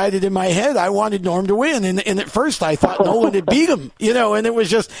just decided in my head I wanted Norm to win. And at first I thought Nolan had beat him, and it was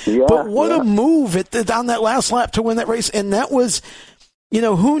just, but what a move on that last lap to win that race. And that was,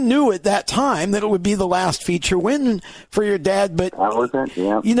 who knew at that time that it would be the last feature win for your dad? But, that was it,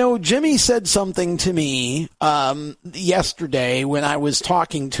 yeah. Jimmy said something to me yesterday when I was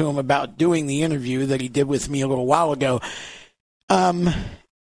talking to him about doing the interview that he did with me a little while ago,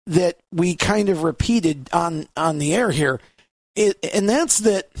 that we kind of repeated on the air here. And that's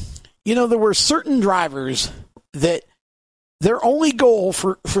that, there were certain drivers that their only goal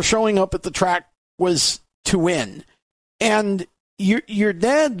for showing up at the track was to win. And your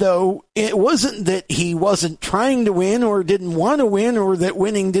dad, though, it wasn't that he wasn't trying to win or didn't want to win or that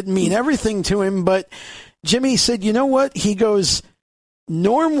winning didn't mean everything to him. But Jimmy said, you know what? He goes,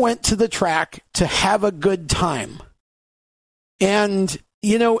 Norm went to the track to have a good time. And,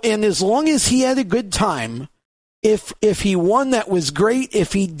 and as long as he had a good time, if he won, that was great.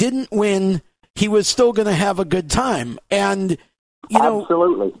 If he didn't win, he was still going to have a good time. And,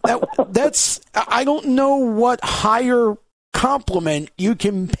 absolutely. that's, I don't know what higher compliment you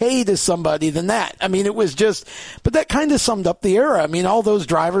can pay to somebody than that. I mean, it was just, but that kind of summed up the era. I mean, all those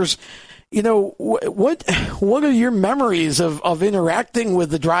drivers, what are your memories of interacting with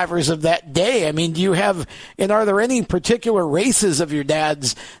the drivers of that day? I mean, are there any particular races of your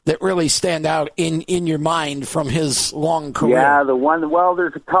dad's that really stand out in your mind from his long career? Yeah,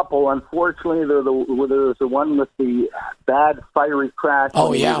 there's a couple. Unfortunately, there was the one with the bad fiery crash.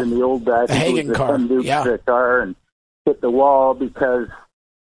 Oh, yeah. In the old the Hagen car. Car and hit the wall, because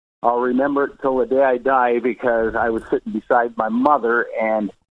I'll remember it till the day I die, because I was sitting beside my mother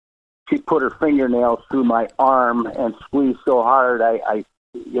and she put her fingernails through my arm and squeezed so hard I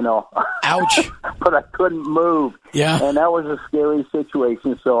ouch. But I couldn't move. Yeah. And that was a scary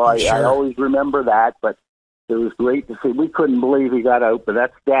situation, so I always remember that. But it was great to see. We couldn't believe he got out, but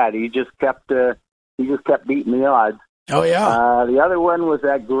that's Dad. He just kept beating the odds. Oh, yeah. The other one was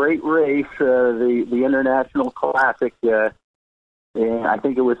that great race, the International Classic. I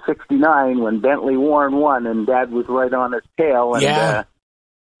think it was 1969 when Bentley Warren won, and Dad was right on his tail.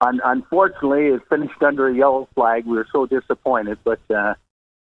 And, unfortunately, it finished under a yellow flag. We were so disappointed. But,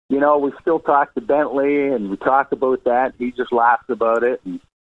 we still talk to Bentley, and we talk about that. He just laughs about it. And,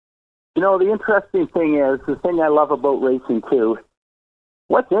 the interesting thing is, the thing I love about racing, too,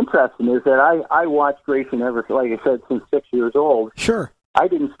 what's interesting is that I watched racing ever, like I said, since 6 years old. Sure. I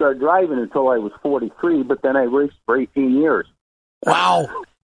didn't start driving until I was 43, but then I raced for 18 years. Wow.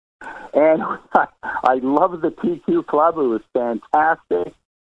 And I loved the TQ Club. It was fantastic.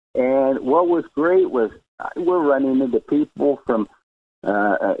 And what was great was we're running into people from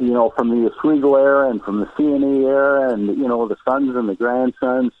the Oswego era and from the C&E era and, the sons and the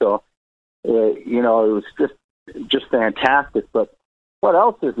grandsons. So, it was just fantastic. But what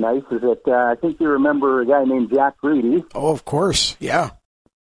else is nice is that I think you remember a guy named Jack Greedy. Oh, of course, yeah.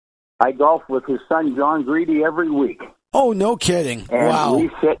 I golf with his son, John Greedy, every week. Oh, no kidding. And wow. we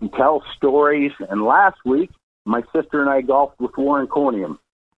sit and tell stories. And last week, my sister and I golfed with Warren Conium.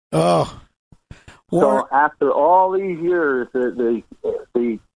 Oh. So after all these years, the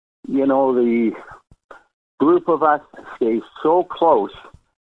group of us stays so close.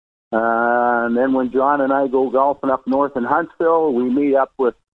 And then when John and I go golfing up north in Huntsville, we meet up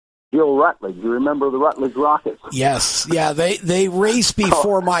with Gil Rutledge. You remember the Rutledge Rockets? Yes. Yeah, they raced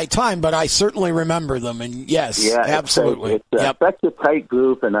before my time, but I certainly remember them. And yes, absolutely. It's such a tight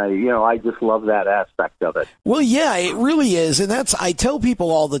group, and I just love that aspect of it. Well, yeah, it really is. And I tell people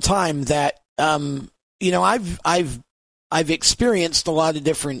all the time that, I've experienced a lot of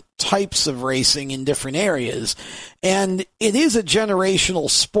different types of racing in different areas, and it is a generational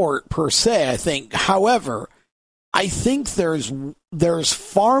sport per se, I think. However, I think there's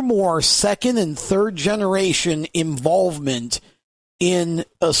far more second and third generation involvement in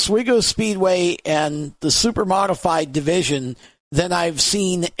Oswego Speedway and the Supermodified division than I've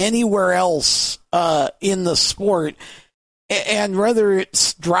seen anywhere else in the sport. And whether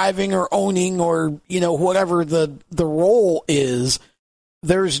it's driving or owning or, whatever the role is,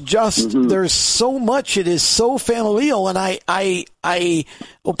 there's just, there's so much. It is so familial. And I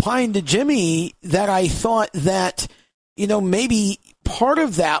opined to Jimmy that I thought that, maybe part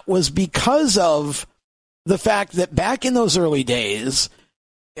of that was because of the fact that back in those early days,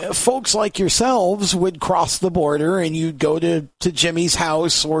 folks like yourselves would cross the border and you'd go to Jimmy's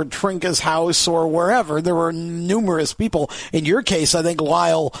house or Trinka's house or wherever. There were numerous people. In your case, I think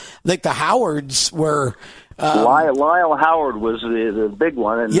the Howards were. Lyle Howard was the big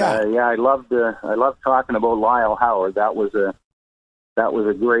one, and yeah, I loved talking about Lyle Howard. That was a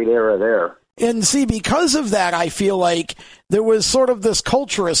great era there. And see, because of that, I feel like there was sort of this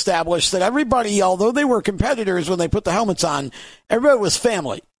culture established that everybody, although they were competitors when they put the helmets on, everybody was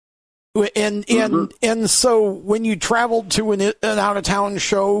family. And so when you traveled to an out of town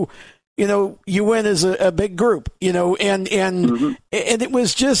show, you went as a big group, and it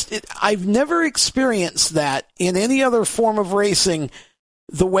was just, I've never experienced that in any other form of racing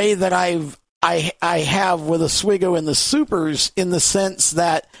the way that I have with Oswego and the Supers, in the sense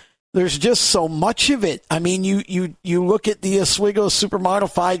that there's just so much of it. I mean, you look at the Oswego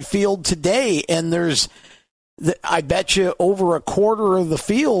Supermodified field today, and I bet you over a quarter of the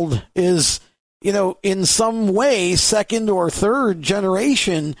field is, in some way second or third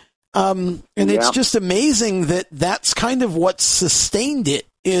generation. And it's just amazing that that's kind of what sustained it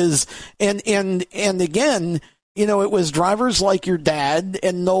is. And again, it was drivers like your dad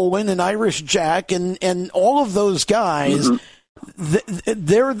and Nolan and Irish Jack and all of those guys,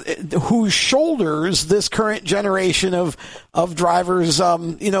 they're whose shoulders this current generation of drivers,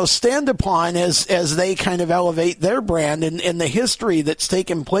 stand upon as they kind of elevate their brand, and the history that's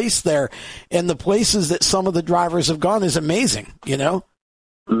taken place there and the places that some of the drivers have gone is amazing,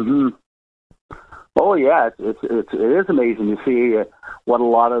 Mm-hmm. Oh yeah, it is amazing to see what a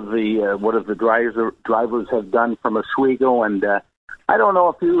lot of the drivers have done from Oswego, and I don't know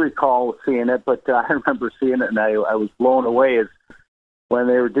if you recall seeing it, but I remember seeing it, and I was blown away as when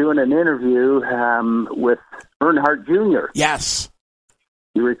they were doing an interview with Earnhardt Jr. Yes.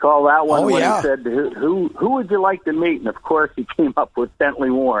 You recall that one when yeah. he said, who would you like to meet? And, of course, he came up with Bentley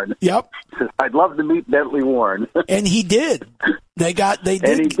Warren. Yep. He says, I'd love to meet Bentley Warren. And he did. They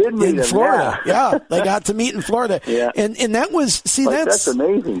did meet in him, Florida. Yeah, they got to meet in Florida. Yeah. And that was, that's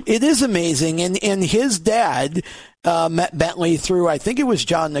amazing. It is amazing. And his dad met Bentley through, I think it was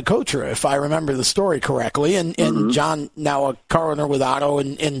John Nicotra, if I remember the story correctly. And John, now a car owner with Otto.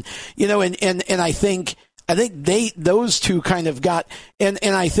 And I think those two kind of got, and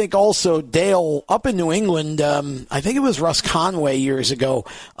I think also Dale up in New England, I think it was Russ Conway years ago,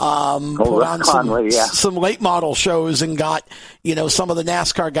 put on some late model shows and got, some of the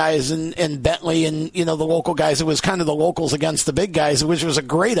NASCAR guys and Bentley and, the local guys. It was kind of the locals against the big guys, which was a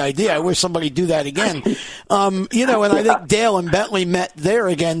great idea. I wish somebody'd do that again. And I think Dale and Bentley met there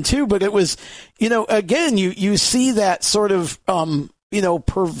again too, but it was, again, you see that sort of,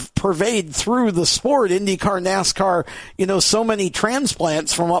 pervade through the sport, IndyCar, NASCAR, so many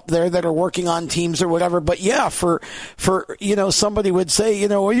transplants from up there that are working on teams or whatever. But yeah, for somebody would say,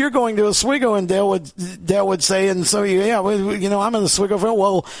 well, you're going to Oswego, and Dale would say, and so I'm in Oswego.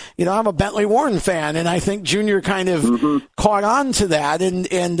 Well, I'm a Bentley Warren fan, and I think Junior kind of caught on to that, and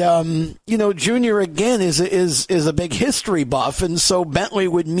Junior again is a big history buff, and so Bentley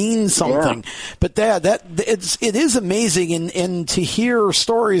would mean something. Yeah. But it is amazing, and to hear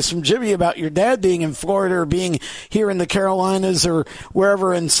stories from Jimmy about your dad being in Florida or being here in the Carolinas or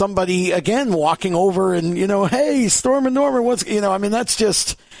wherever, and somebody again walking over and hey, Stormin Normin,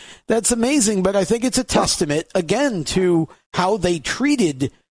 that's amazing. But I think it's a testament again to how they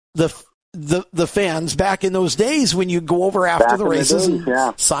treated the fans back in those days when you go over after the races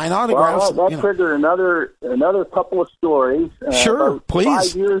and sign autographs. Well, that triggered another couple of stories. Sure,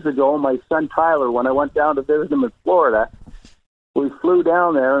 please. 5 years ago, my son Tyler, when I went down to visit him in Florida, we flew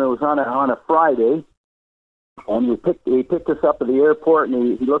down there, and it was on a Friday, and he picked us up at the airport,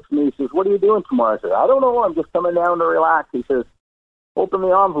 and he looks at me, he says, what are you doing tomorrow? I said, I don't know, I'm just coming down to relax. He says, open the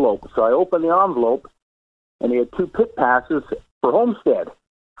envelope. So I opened the envelope, and he had 2 pit passes for Homestead.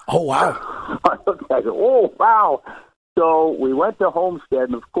 Oh, wow. I looked, I said, oh, wow. So we went to Homestead,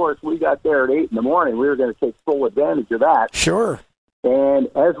 and of course, we got there at 8 in the morning. We were going to take full advantage of that. Sure. And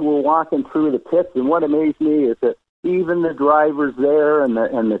as we're walking through the pits, and what amazed me is that even the drivers there and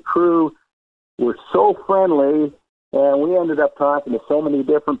the crew were so friendly, and we ended up talking to so many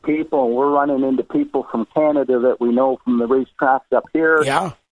different people, and we're running into people from Canada that we know from the racetracks up here.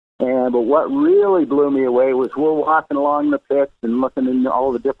 Yeah. But what really blew me away was we're walking along the pits and looking in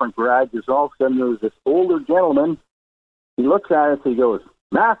all the different garages. All of a sudden, there was this older gentleman. He looks at us, he goes,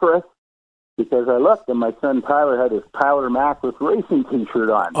 Mackereth, because I looked, and my son Tyler had his Tyler Mackereth racing T-shirt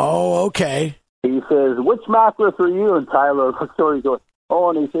on. Oh, okay. He says, which Mackereth are you? And Tyler looks over, he goes,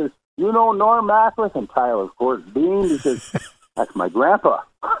 oh, and he says, you know Norm Mackereth? And Tyler, of course, beamed. He says, that's my grandpa.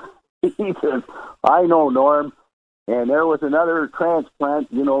 He says, I know Norm. And there was another transplant,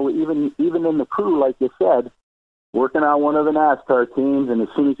 even in the crew, like you said, working on one of the NASCAR teams, and as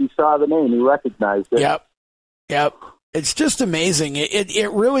soon as he saw the name, he recognized it. Yep. It's just amazing.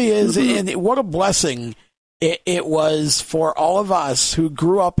 It really is, and what a blessing it was for all of us who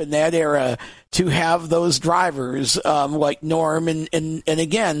grew up in that era to have those drivers like Norm and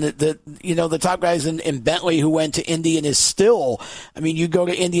again the top guys in Bentley who went to Indy and is still. I mean, you go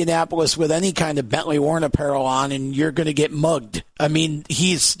to Indianapolis with any kind of Bentley Warren apparel on and you're going to get mugged. I mean,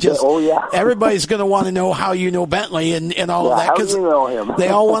 he's just everybody's going to want to know how you know Bentley and all of that because they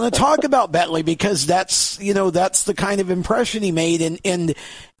all want to talk about Bentley because that's the kind of impression he made and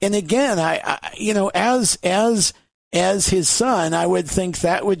again as his son, I would think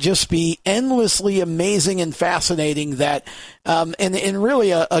that would just be endlessly amazing and fascinating that, and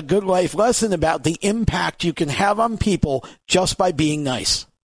really a good life lesson about the impact you can have on people just by being nice.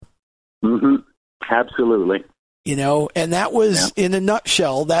 Mm-hmm. Absolutely. And that was in a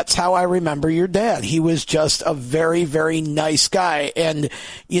nutshell. That's how I remember your dad. He was just a very, very nice guy and,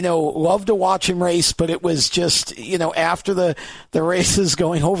 loved to watch him race, but it was just, after the races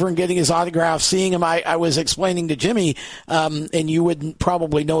going over and getting his autograph, seeing him, I was explaining to Jimmy, and you wouldn't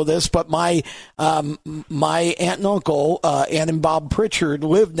probably know this, but my aunt and uncle, Ann and Bob Pritchard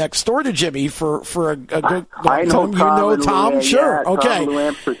lived next door to Jimmy for a good long time. You know Tom? Sure.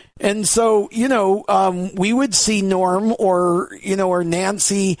 Okay. And so, we would see Norm or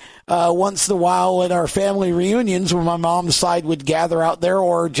Nancy once in a while at our family reunions when my mom's side would gather out there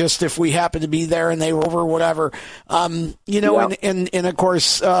or just if we happened to be there and they were over or whatever. And of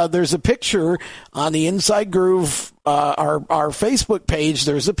course, there's a picture on the Inside Groove, our Facebook page.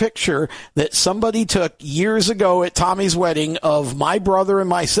 There's a picture that somebody took years ago at Tommy's wedding of my brother and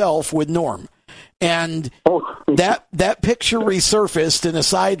myself with Norm. And that picture resurfaced, and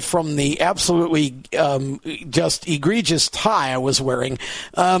aside from the absolutely just egregious tie I was wearing,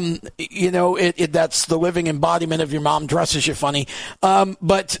 that's the living embodiment of your mom dresses you funny. I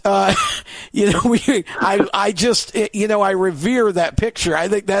revere that picture. I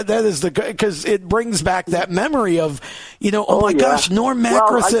think that is because it brings back that memory of, gosh, Norm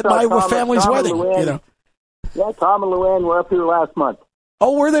Mackereth at my family's wedding. Yeah, Tom and Luann were up here last month.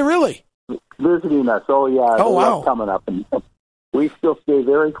 Oh, were they really? Visiting us. Oh, yeah. Oh, wow. Coming up. And we still stay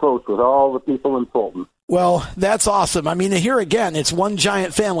very close with all the people in Fulton. Well, that's awesome. I mean, here again, it's one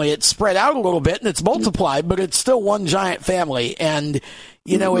giant family. It's spread out a little bit and it's multiplied, but it's still one giant family. And,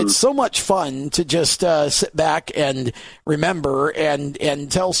 it's so much fun to just sit back and remember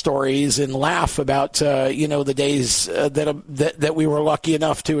and tell stories and laugh about, the days that we were lucky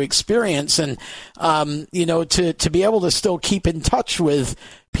enough to experience. And, to be able to still keep in touch with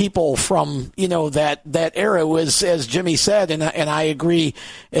people from, that era was, as Jimmy said, and I agree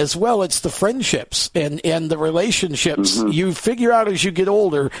as well, it's the friendships and the relationships. Mm-hmm. You figure out as you get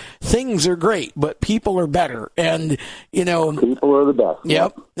older, things are great, but people are better. And, people are the best.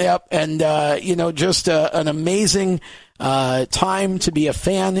 Yep. And, just an amazing time to be a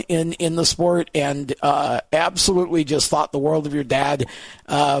fan in the sport and absolutely just thought the world of your dad.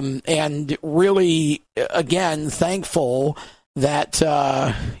 And really, again, thankful that,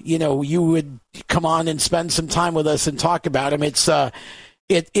 you would come on and spend some time with us and talk about him. It's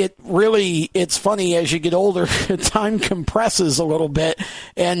funny as you get older, time compresses a little bit.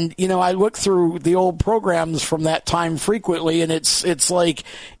 And, I look through the old programs from that time frequently and it's like,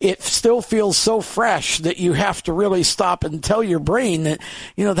 it still feels so fresh that you have to really stop and tell your brain that,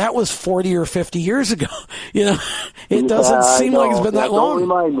 that was 40 or 50 years ago. It doesn't seem like it's been that long. Don't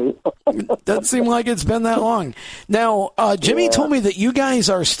remind me. It doesn't seem like it's been that long. Now, Jimmy told me that you guys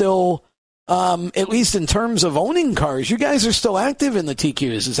are still, at least in terms of owning cars, you guys are still active in the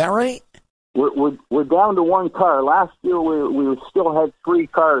TQs. Is that right? We're down to one car. Last year we still had 3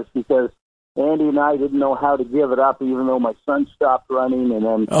 cars because Andy and I didn't know how to give it up, even though my son stopped running. And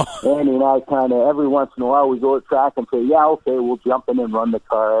then Andy and I kind of every once in a while we go to track and say, yeah, okay, we'll jump in and run the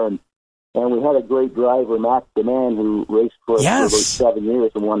car. And we had a great driver, Mac DeMann, who raced for us for about 7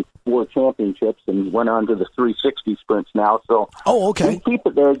 years and won 4 championships and went on to the 360 sprints now. So we keep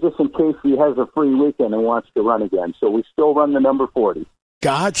it there just in case he has a free weekend and wants to run again. So we still run the number 40.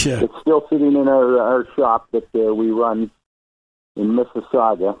 Gotcha. It's still sitting in our shop that we run in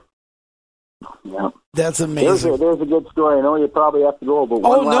Mississauga. Yeah. That's amazing. There's a good story. I know you probably have to go, but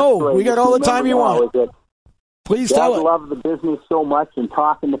we got all the time you want. Please tell it. Dad loved the business so much and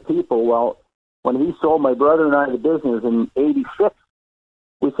talking to people. Well, when he sold my brother and I the business in '86,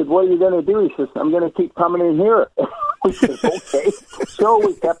 we said, what are you going to do? He says, I'm going to keep coming in here. We said, okay. So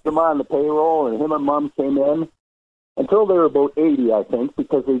we kept him on the payroll, and him and Mom came in until they were about 80, I think,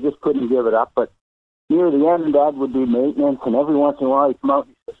 because they just couldn't give it up. But near the end, Dad would do maintenance, and every once in a while he'd come out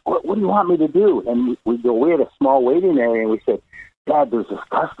and he says, what do you want me to do? And we'd go, we had a small waiting area, and we said, Dad, there's this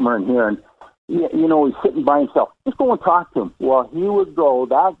customer in here, and he's sitting by himself. Just go and talk to him. Well, he would go,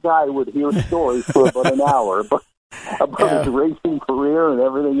 that guy would hear stories for about an hour about his racing career and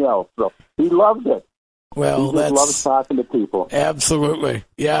everything else. So he loved it. Well, he just loves talking to people. Absolutely.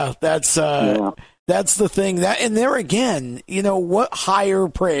 Yeah, that's the thing. And there again, what higher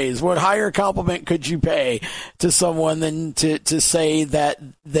praise, what higher compliment could you pay to someone than to say that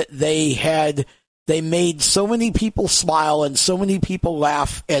they made so many people smile and so many people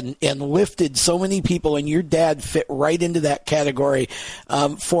laugh and lifted so many people, and your dad fit right into that category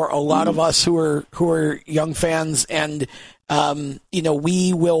for a lot of us who are young fans. And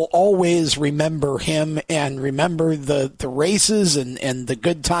we will always remember him and remember the races and the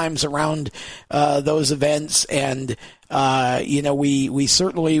good times around those events. And we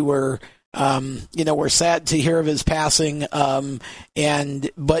certainly were. We're sad to hear of his passing. But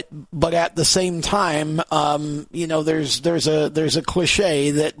at the same time, there's a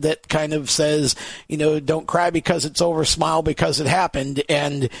cliche that kind of says, don't cry because it's over, smile because it happened.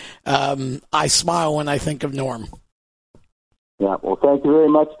 And I smile when I think of Norm. Yeah, well, thank you very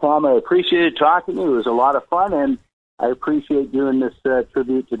much, Tom. I appreciated talking to you. It was a lot of fun, and I appreciate doing this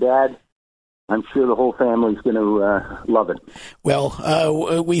tribute to Dad. I'm sure the whole family's going to love it.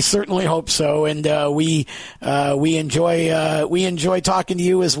 Well, we certainly hope so, and we enjoy talking to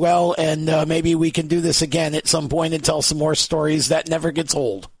you as well. And maybe we can do this again at some point and tell some more stories. That never gets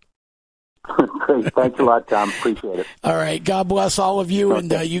old. Great. Thanks a lot, Tom. Appreciate it. All right. God bless all of you,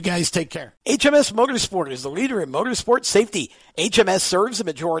 and you guys take care. HMS Motorsport is the leader in motorsport safety. HMS serves a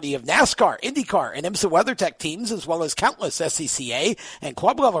majority of NASCAR, IndyCar, and IMSA WeatherTech teams, as well as countless SCCA and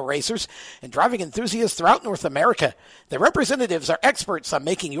club-level racers and driving enthusiasts throughout North America. Their representatives are experts on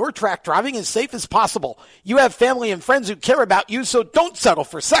making your track driving as safe as possible. You have family and friends who care about you, so don't settle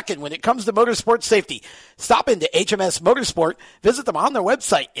for second when it comes to motorsport safety. Stop into HMS Motorsport, visit them on their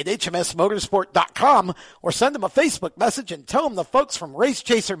website at hmsmotorsport.com, or send them a Facebook message and tell them the folks from Race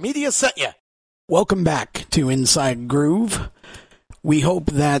Chaser Media sent you. Welcome back to Inside Groove. We hope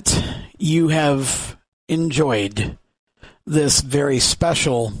that you have enjoyed this very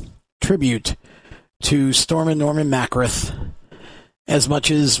special tribute to Stormin Normin Mackereth as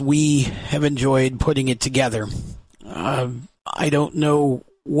much as we have enjoyed putting it together. I don't know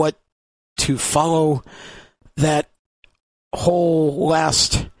what to follow that whole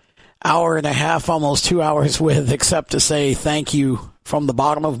last hour and a half, almost 2 hours with, except to say thank you from the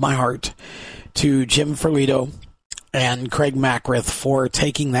bottom of my heart to Jim Ferlito and Craig Mackereth for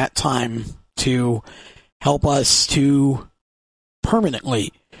taking that time to help us to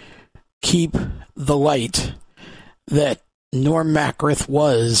permanently keep the light that Norm Mackereth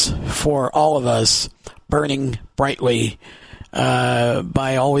was for all of us burning brightly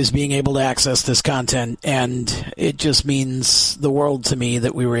by always being able to access this content. And it just means the world to me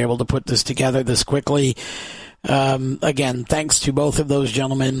that we were able to put this together this quickly. Again, thanks to both of those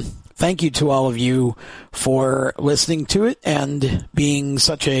gentlemen. Thank you to all of you for listening to it and being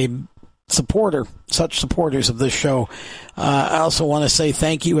such supporters of this show. I also want to say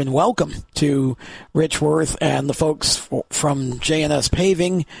thank you and welcome to Rich Worth and the folks from J&S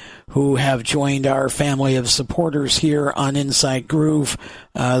Paving who have joined our family of supporters here on Inside Groove.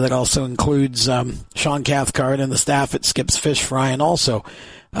 That also includes Sean Cathcart and the staff at Skip's Fish Fry, and also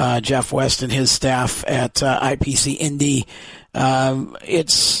Jeff West and his staff at IPC Indy.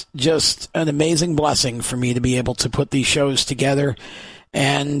 It's just an amazing blessing for me to be able to put these shows together,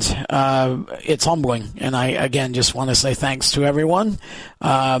 and it's humbling. And I, again, just want to say thanks to everyone.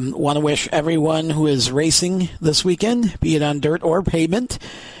 Want to wish everyone who is racing this weekend, be it on dirt or pavement,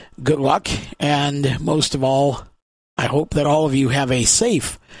 good luck. And most of all, I hope that all of you have a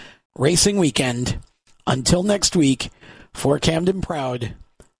safe racing weekend. Until next week, for Camden Proud,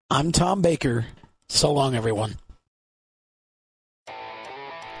 I'm Tom Baker. So long, everyone.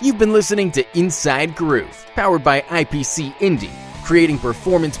 You've been listening to Inside Groove, powered by IPC Indy, creating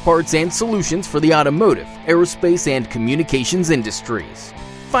performance parts and solutions for the automotive, aerospace, and communications industries.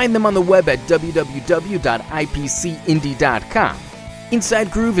 Find them on the web at www.ipcindy.com.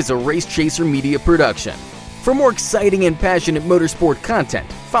 Inside Groove is a Race Chaser Media production. For more exciting and passionate motorsport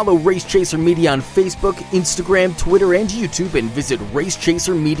content, follow Race Chaser Media on Facebook, Instagram, Twitter, and YouTube, and visit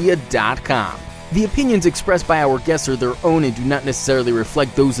racechasermedia.com. The opinions expressed by our guests are their own and do not necessarily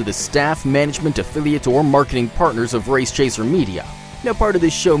reflect those of the staff, management, affiliates, or marketing partners of Race Chaser Media. No part of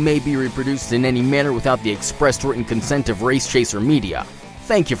this show may be reproduced in any manner without the expressed written consent of Race Chaser Media.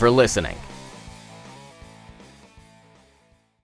 Thank you for listening.